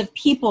 throngs of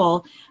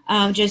people,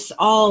 just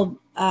all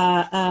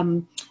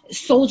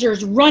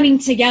soldiers running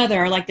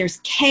together, like there's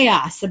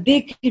chaos, a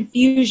big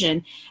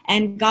confusion.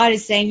 And God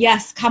is saying,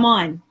 yes, come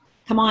on.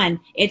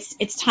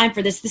 It's time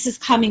for this. This is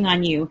coming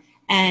on you.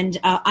 And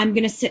I'm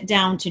going to sit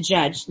down to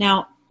judge.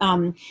 Now,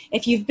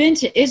 if you've been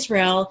to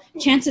Israel,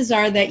 chances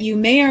are that you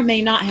may or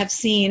may not have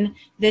seen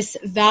this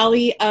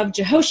Valley of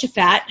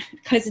Jehoshaphat,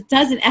 because it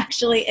doesn't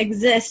actually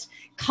exist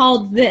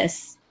called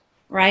this,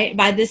 right,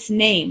 by this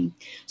name.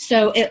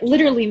 So it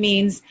literally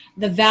means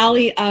the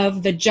Valley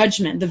of the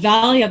Judgment, the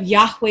Valley of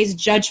Yahweh's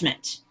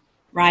judgment,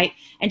 right?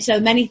 And so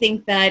many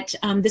think that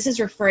this is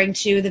referring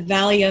to the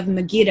Valley of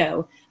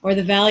Megiddo or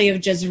the Valley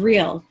of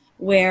Jezreel,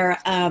 where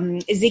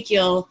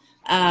Ezekiel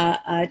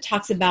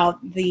talks about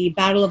the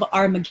Battle of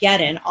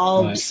Armageddon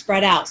all right.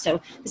 Spread out. So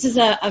this is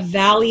a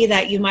valley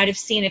that you might have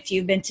seen if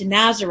you've been to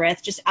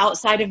Nazareth, just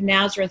outside of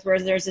Nazareth, where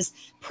there's this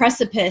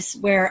precipice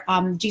where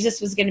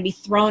Jesus was going to be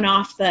thrown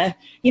off the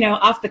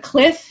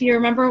cliff. You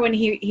remember when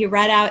he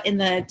read out in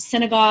the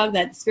synagogue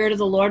that the Spirit of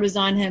the Lord was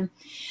on him,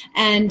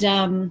 and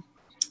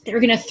they were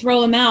going to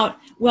throw him out.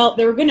 Well,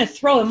 they were going to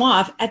throw him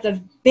off at the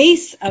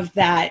base of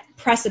that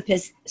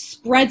precipice.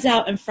 Spreads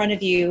out in front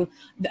of you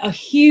a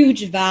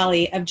huge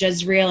valley of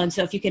Jezreel. And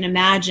so if you can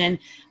imagine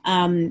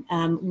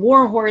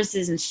war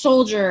horses and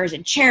soldiers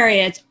and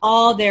chariots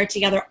all there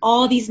together,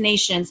 all these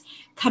nations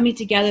coming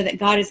together, that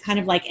God is kind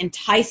of like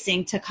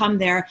enticing to come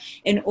there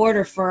in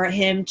order for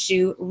him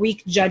to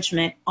wreak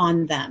judgment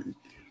on them.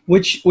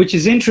 Which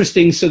is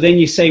interesting. So then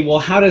you say, well,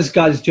 how does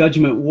God's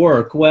judgment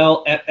work?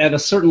 Well, at a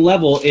certain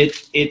level,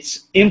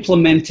 it's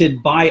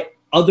implemented by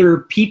other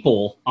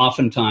people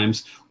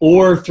oftentimes,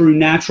 or through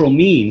natural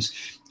means.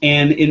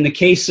 And in the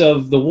case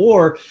of the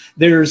war,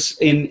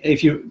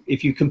 if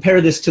you compare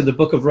this to the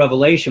book of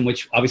Revelation,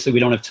 which obviously we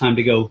don't have time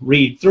to go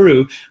read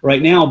through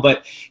right now,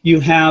 but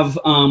you have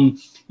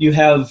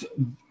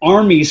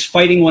armies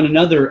fighting one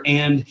another,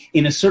 and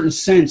in a certain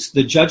sense,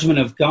 the judgment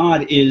of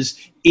God is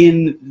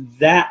in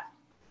that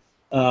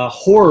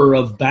horror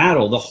of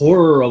battle, the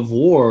horror of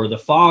war, the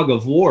fog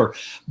of war.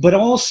 But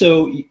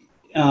also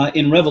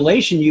in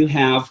Revelation, you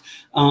have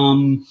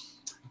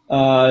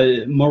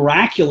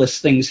miraculous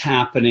things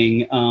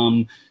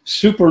happening,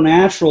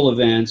 supernatural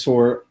events,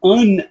 or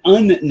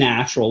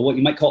unnatural, what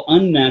you might call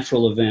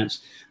unnatural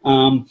events.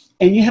 And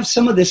you have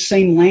some of this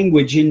same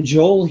language in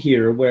Joel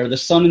here, where the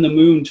sun and the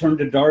moon turn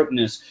to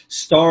darkness,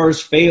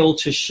 stars fail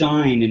to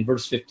shine in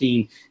verse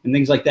 15, and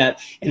things like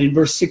that. And in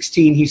verse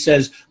 16, he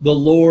says, the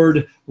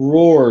Lord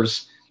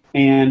roars.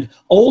 And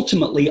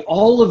ultimately,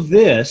 all of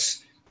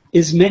this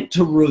is meant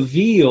to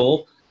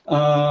reveal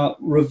the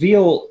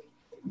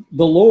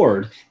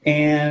Lord.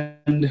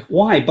 And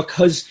why?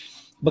 Because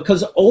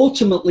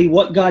ultimately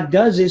what God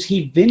does is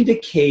he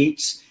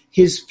vindicates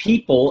his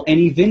people, and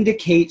he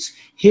vindicates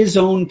his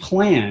own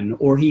plan,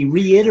 or he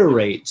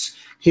reiterates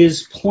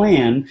his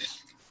plan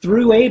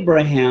through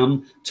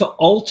Abraham to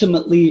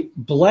ultimately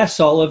bless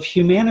all of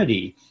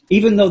humanity.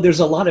 Even though there's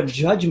a lot of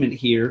judgment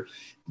here,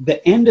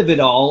 the end of it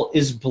all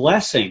is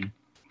blessing.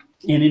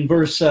 And in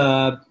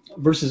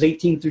verses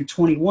 18 through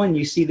 21,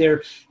 you see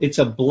there it's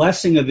a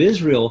blessing of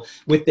Israel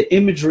with the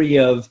imagery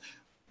of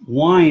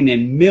wine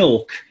and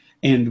milk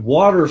and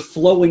water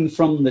flowing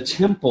from the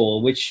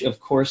temple, which of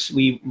course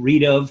we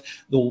read of.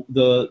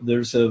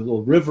 There's a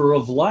river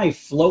of life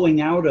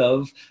flowing out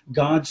of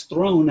God's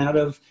throne, out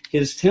of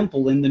his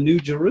temple in the New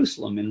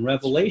Jerusalem in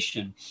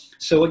Revelation.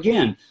 So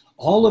again,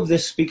 all of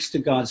this speaks to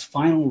God's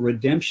final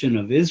redemption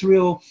of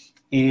Israel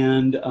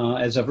and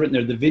as I've written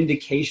there, the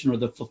vindication or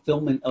the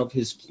fulfillment of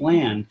his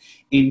plan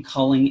in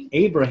calling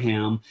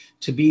Abraham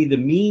to be the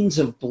means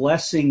of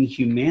blessing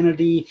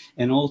humanity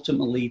and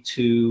ultimately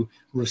to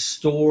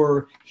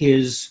restore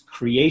his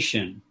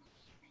creation.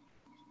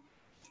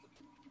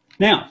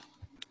 Now,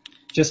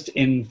 just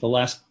in the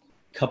last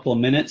couple of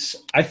minutes,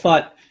 I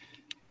thought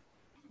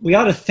we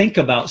ought to think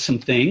about some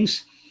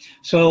things.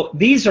 So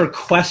these are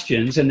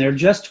questions, and they're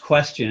just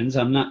questions.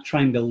 I'm not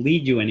trying to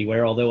lead you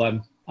anywhere, although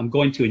I'm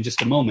going to in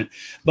just a moment.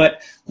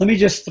 But let me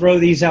just throw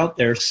these out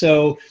there.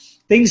 So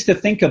things to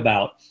think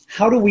about.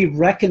 How do we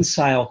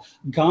reconcile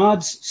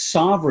God's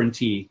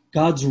sovereignty,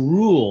 God's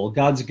rule,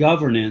 God's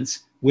governance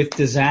with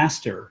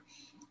disaster?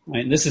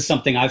 Right? And this is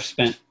something I've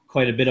spent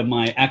quite a bit of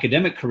my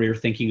academic career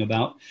thinking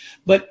about.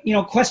 But,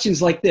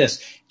 questions like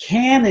this.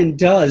 Can and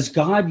does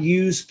God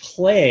use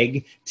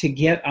plague to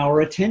get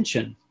our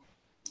attention?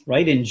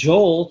 Right? In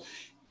Joel,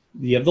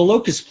 you have the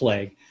locust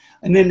plague.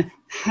 And then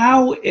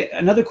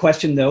another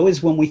question, though,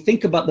 is when we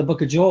think about the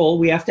book of Joel,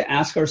 we have to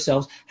ask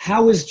ourselves,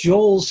 how is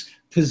Joel's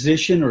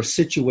position or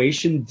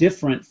situation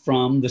different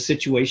from the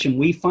situation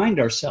we find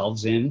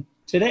ourselves in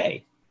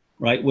today,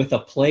 right, with a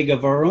plague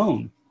of our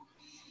own?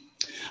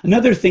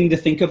 Another thing to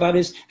think about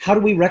is how do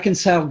we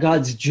reconcile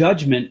God's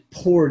judgment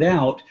poured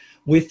out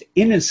with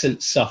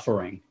innocent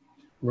suffering,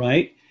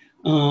 right?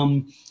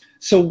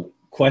 So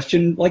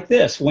question like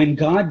this, when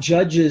God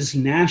judges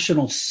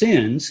national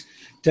sins,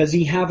 does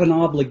he have an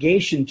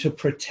obligation to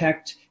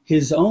protect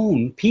his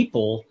own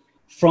people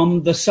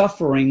from the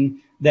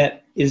suffering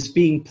that is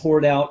being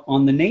poured out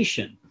on the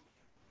nation?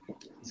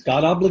 Is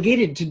God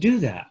obligated to do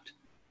that?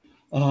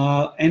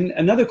 And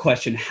another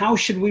question, how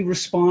should we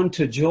respond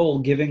to Joel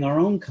giving our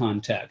own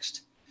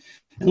context?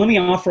 And let me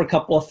offer a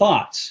couple of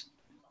thoughts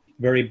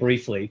very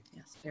briefly.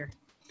 Yes, sir.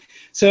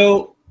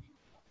 So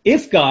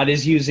if God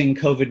is using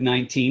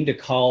COVID-19 to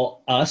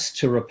call us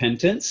to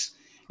repentance,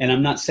 and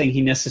I'm not saying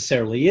he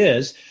necessarily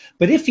is,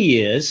 but if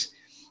he is,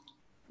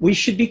 we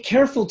should be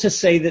careful to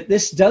say that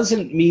this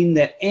doesn't mean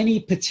that any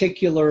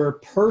particular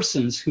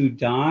persons who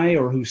die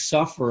or who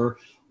suffer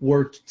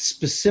were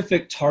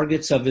specific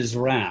targets of his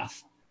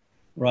wrath,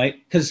 right?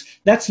 Because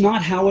that's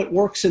not how it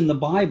works in the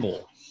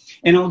Bible.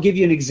 And I'll give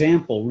you an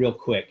example real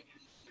quick.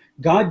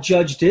 God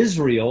judged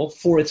Israel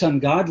for its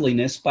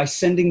ungodliness by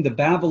sending the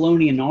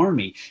Babylonian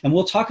army. And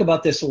we'll talk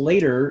about this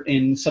later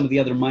in some of the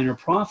other minor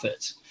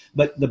prophets.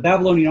 But the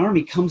Babylonian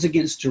army comes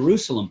against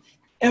Jerusalem.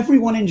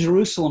 Everyone in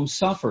Jerusalem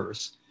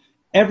suffers.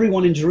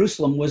 Everyone in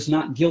Jerusalem was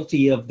not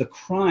guilty of the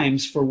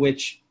crimes for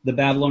which the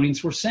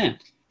Babylonians were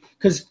sent.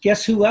 Because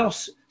guess who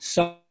else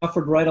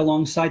suffered right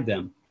alongside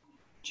them?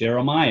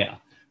 Jeremiah,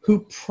 who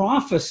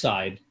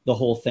prophesied the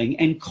whole thing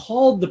and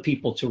called the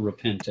people to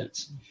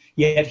repentance.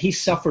 Yet he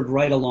suffered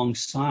right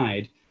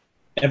alongside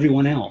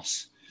everyone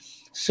else.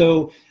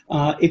 So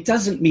it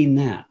doesn't mean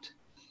that.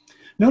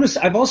 Notice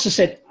I've also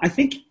said, I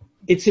think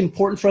it's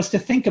important for us to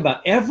think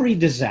about every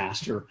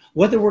disaster,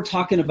 whether we're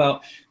talking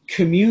about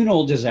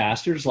communal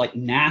disasters like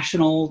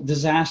national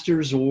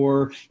disasters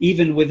or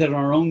even within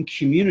our own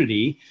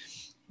community,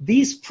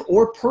 these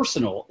or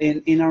personal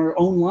in our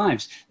own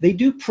lives, they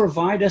do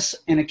provide us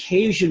an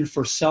occasion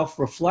for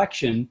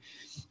self-reflection,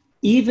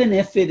 even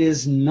if it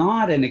is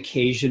not an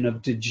occasion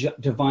of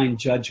divine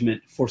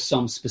judgment for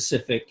some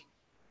specific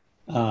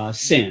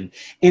sin.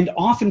 And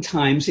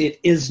oftentimes it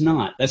is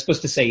not. That's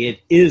supposed to say it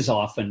is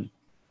often.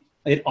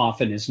 It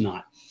often is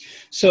not.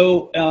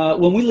 So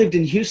when we lived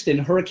in Houston,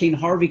 Hurricane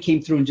Harvey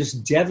came through and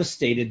just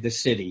devastated the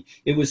city.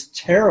 It was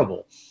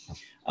terrible.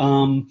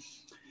 And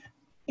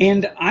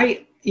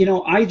I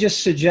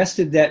just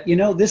suggested that,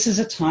 this is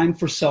a time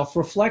for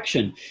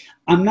self-reflection.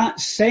 I'm not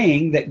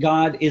saying that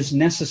God is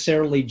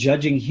necessarily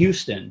judging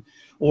Houston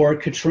or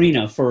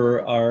Katrina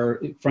for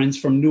our friends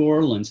from New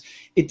Orleans.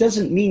 It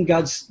doesn't mean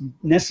God's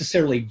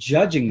necessarily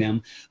judging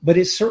them, but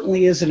it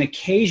certainly is an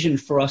occasion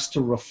for us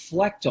to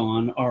reflect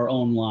on our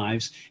own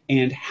lives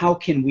and how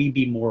can we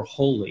be more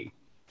holy,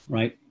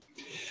 right?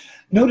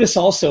 Notice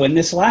also, and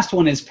this last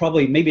one is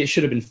probably, maybe it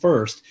should have been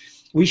first,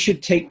 we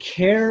should take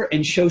care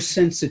and show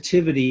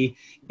sensitivity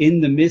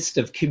in the midst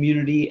of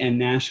community and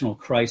national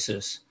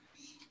crisis.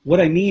 What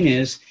I mean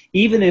is,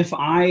 even if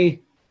I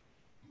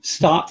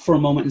stop for a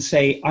moment and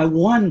say, I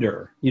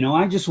wonder,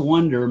 I just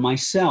wonder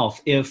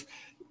myself if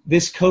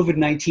this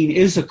COVID-19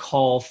 is a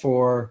call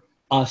for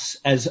us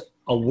as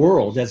a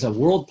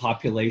world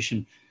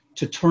population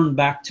to turn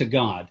back to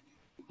God.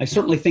 I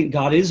certainly think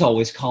God is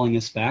always calling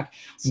us back.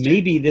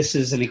 Maybe this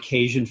is an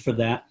occasion for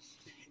that.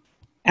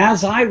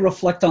 As I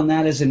reflect on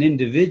that as an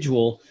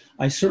individual,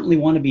 I certainly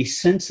want to be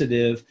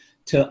sensitive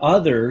to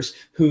others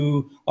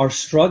who are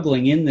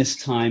struggling in this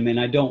time, and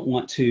I don't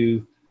want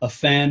to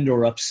offend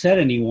or upset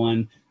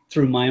anyone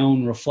through my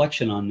own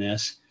reflection on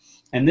this.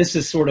 And this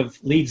is sort of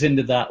leads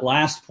into that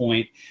last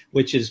point,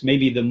 which is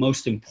maybe the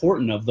most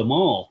important of them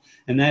all.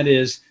 And that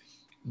is,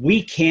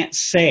 we can't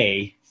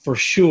say for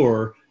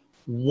sure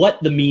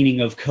what the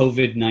meaning of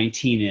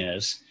COVID-19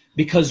 is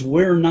because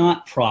we're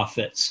not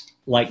prophets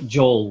like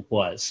Joel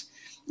was.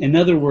 In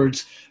other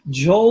words,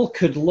 Joel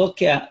could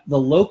look at the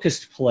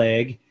locust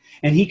plague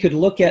and he could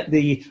look at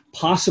the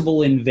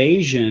possible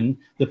invasion,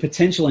 the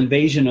potential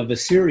invasion of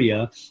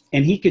Assyria,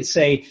 and he could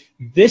say,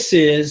 this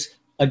is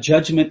a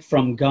judgment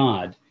from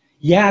God.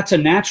 Yeah, it's a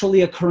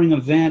naturally occurring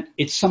event.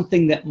 It's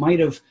something that might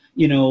have,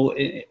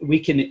 we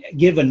can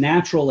give a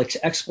natural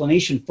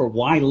explanation for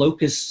why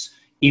locusts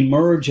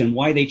emerge and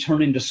why they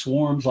turn into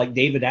swarms, like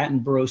David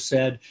Attenborough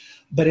said.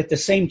 But at the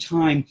same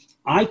time,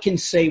 I can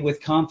say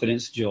with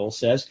confidence, Joel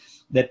says,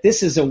 that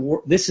this is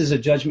a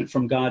judgment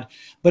from God.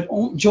 But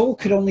Joel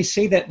could only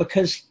say that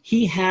because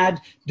he had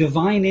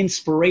divine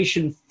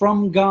inspiration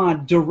from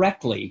God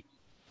directly,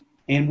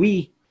 and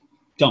we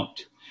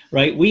don't,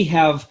 right? We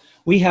have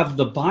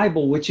the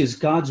Bible, which is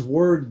God's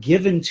word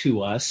given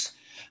to us,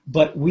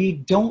 but we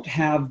don't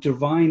have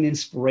divine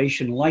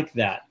inspiration like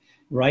that,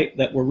 right,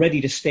 that we're ready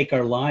to stake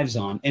our lives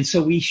on. And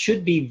so we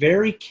should be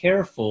very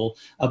careful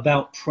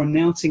about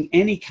pronouncing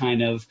any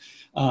kind of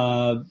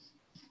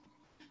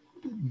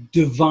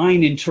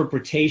divine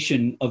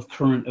interpretation of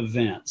current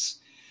events.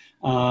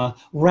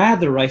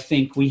 Rather, I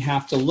think we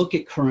have to look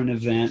at current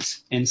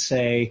events and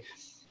say,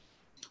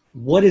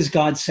 what is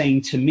God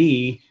saying to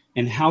me,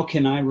 and how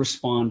can I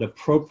respond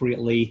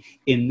appropriately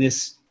in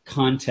this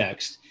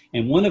context?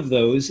 And one of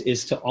those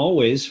is to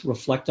always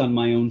reflect on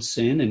my own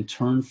sin and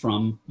turn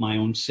from my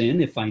own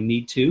sin if I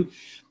need to,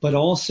 but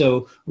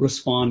also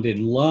respond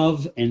in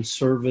love and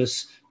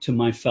service to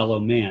my fellow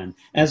man,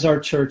 as our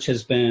church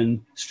has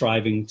been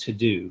striving to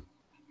do.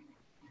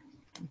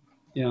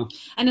 Yeah.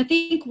 And I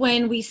think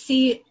when we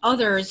see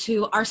others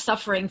who are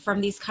suffering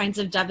from these kinds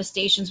of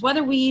devastations,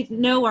 whether we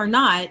know or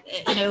not,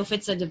 if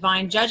it's a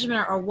divine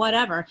judgment or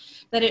whatever,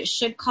 that it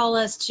should call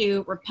us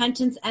to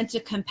repentance and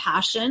to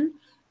compassion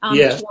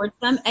towards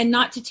them, and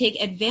not to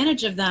take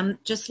advantage of them,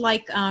 just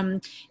like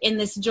in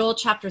this Joel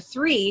chapter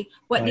 3,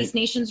 what these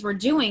nations were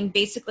doing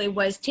basically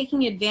was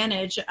taking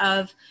advantage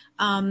of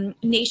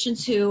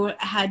nations who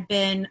had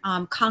been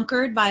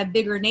conquered by a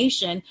bigger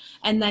nation,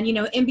 and then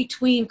in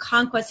between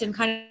conquest and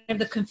kind of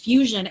the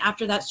confusion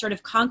after that sort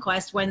of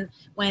conquest, when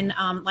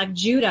like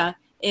Judah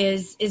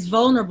is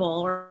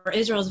vulnerable, or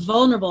Israel is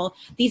vulnerable,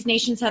 these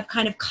nations have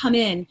kind of come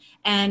in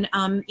and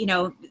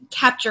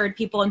captured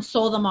people and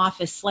sold them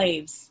off as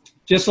slaves.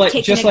 Just like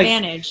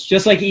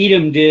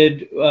Edom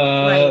did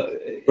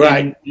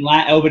in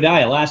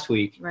Obadiah last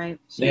week. Right.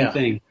 Same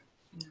thing.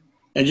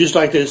 And just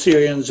like the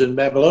Assyrians and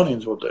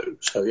Babylonians will do.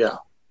 So, yeah.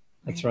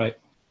 That's right.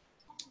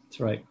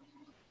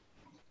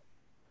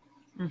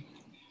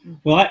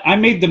 Well, I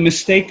made the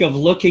mistake of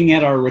looking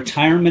at our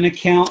retirement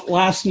account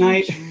last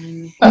night.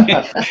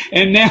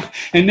 and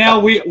now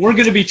we're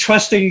going to be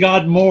trusting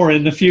God more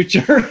in the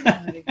future.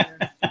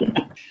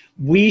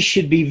 We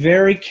should be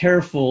very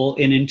careful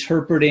in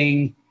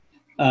interpreting,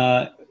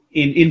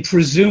 in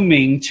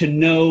presuming to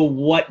know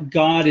what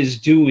God is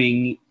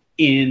doing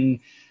in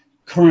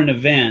current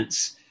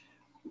events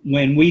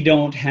when we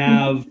don't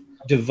have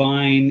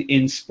divine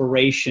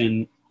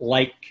inspiration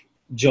like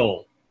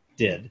Joel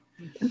did,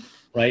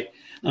 right?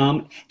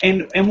 And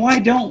why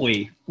don't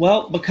we?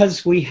 Well,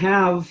 because we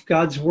have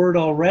God's word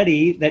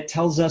already that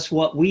tells us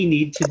what we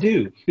need to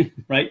do,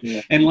 right?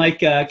 Yeah. And like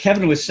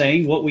Kevin was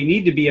saying, what we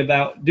need to be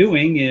about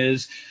doing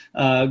is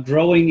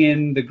growing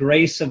in the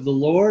grace of the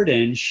Lord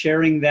and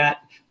sharing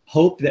that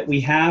hope that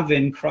we have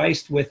in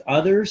Christ with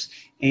others,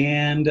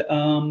 and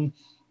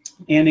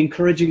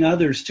encouraging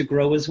others to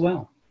grow as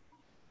well.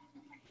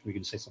 Were you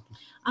going to say something?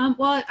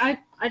 Well,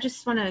 I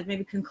just want to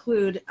maybe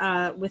conclude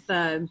with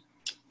a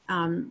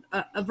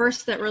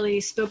verse that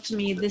really spoke to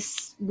me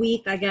this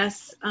week, I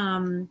guess,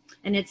 and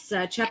it's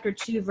chapter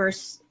 2,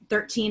 verse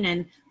 13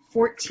 and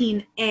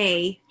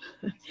 14a.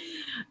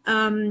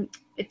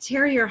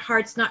 Tear your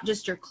hearts, not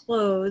just your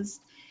clothes.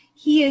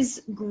 He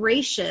is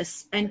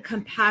gracious and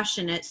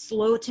compassionate,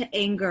 slow to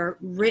anger,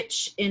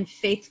 rich in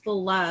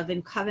faithful love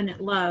and covenant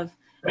love,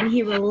 and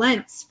he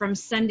relents from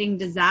sending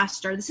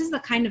disaster. This is the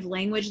kind of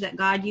language that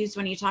God used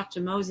when he talked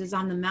to Moses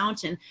on the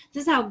mountain.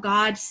 This is how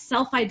God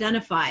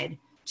self-identified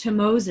to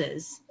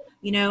Moses,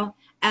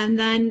 and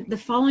then the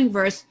following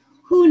verse,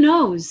 who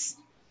knows,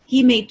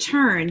 he may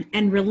turn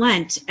and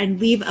relent and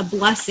leave a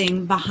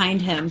blessing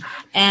behind him.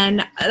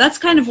 And that's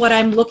kind of what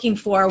I'm looking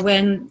for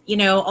when,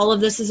 all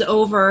of this is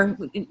over,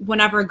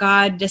 whenever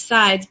God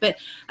decides. But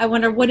I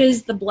wonder, what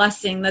is the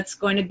blessing that's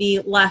going to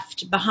be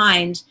left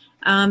behind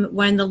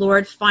when the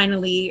Lord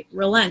finally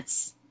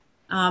relents?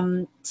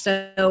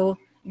 So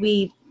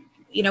we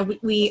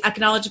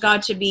acknowledge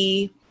God to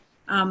be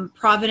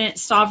provident,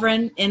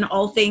 sovereign in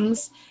all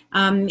things.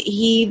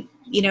 He,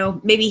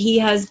 maybe he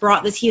has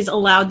brought this, he has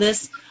allowed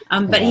this,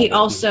 but he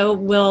also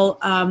will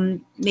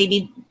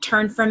maybe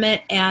turn from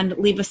it and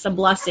leave us a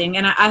blessing.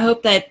 And I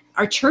hope that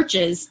our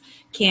churches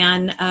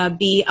can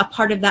be a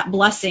part of that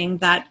blessing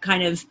that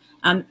kind of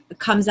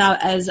comes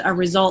out as a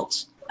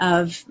result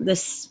of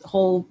this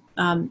whole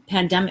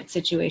pandemic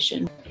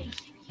situation.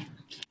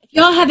 If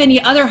y'all have any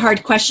other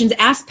hard questions,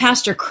 ask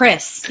Pastor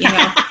Chris. He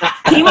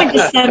went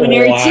to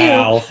seminary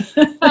too.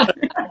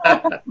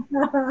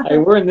 Hey,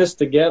 we're in this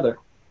together.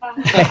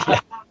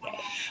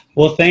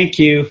 Well, thank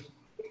you.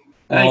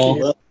 Thank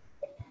you.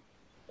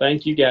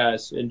 Thank you,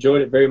 guys.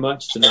 Enjoyed it very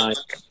much tonight.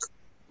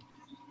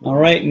 All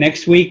right.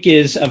 Next week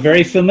is a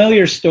very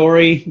familiar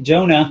story,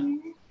 Jonah.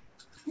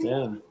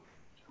 Yeah.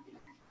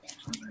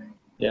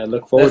 Yeah,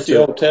 look forward That's to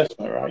the it. Old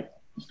Testament, right?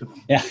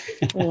 Yeah.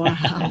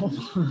 Wow.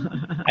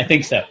 I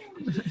think so.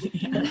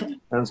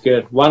 Sounds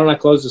good. Why don't I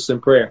close this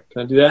in prayer?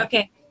 Can I do that?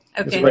 Okay.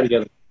 Let's pray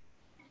together.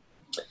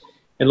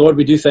 And Lord,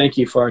 we do thank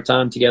you for our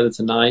time together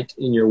tonight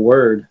in your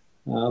word.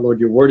 Lord,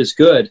 your word is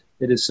good.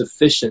 It is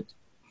sufficient.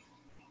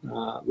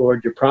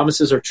 Lord, your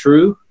promises are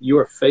true. You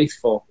are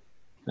faithful.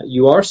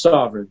 You are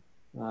sovereign.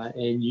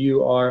 And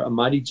you are a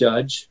mighty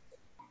judge.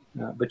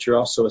 But you're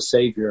also a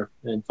Savior.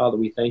 And Father,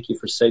 we thank you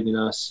for saving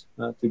us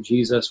through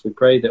Jesus. We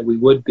pray that we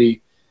would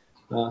be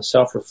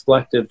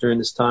self-reflective during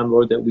this time,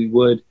 Lord, that we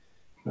would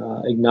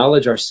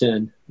acknowledge our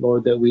sin,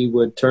 Lord, that we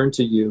would turn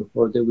to you,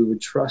 Lord, that we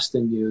would trust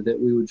in you, that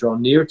we would draw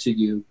near to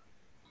you,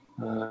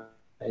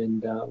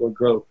 and Lord,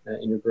 grow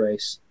in your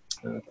grace.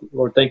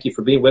 Lord, thank you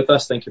for being with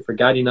us. Thank you for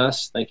guiding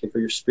us. Thank you for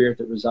your spirit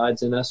that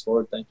resides in us.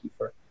 Lord, thank you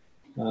for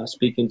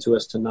speaking to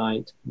us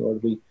tonight.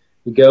 Lord, we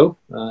go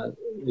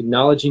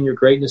acknowledging your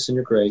greatness and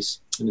your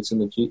grace, and it's in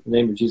the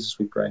name of Jesus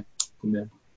we pray. Amen.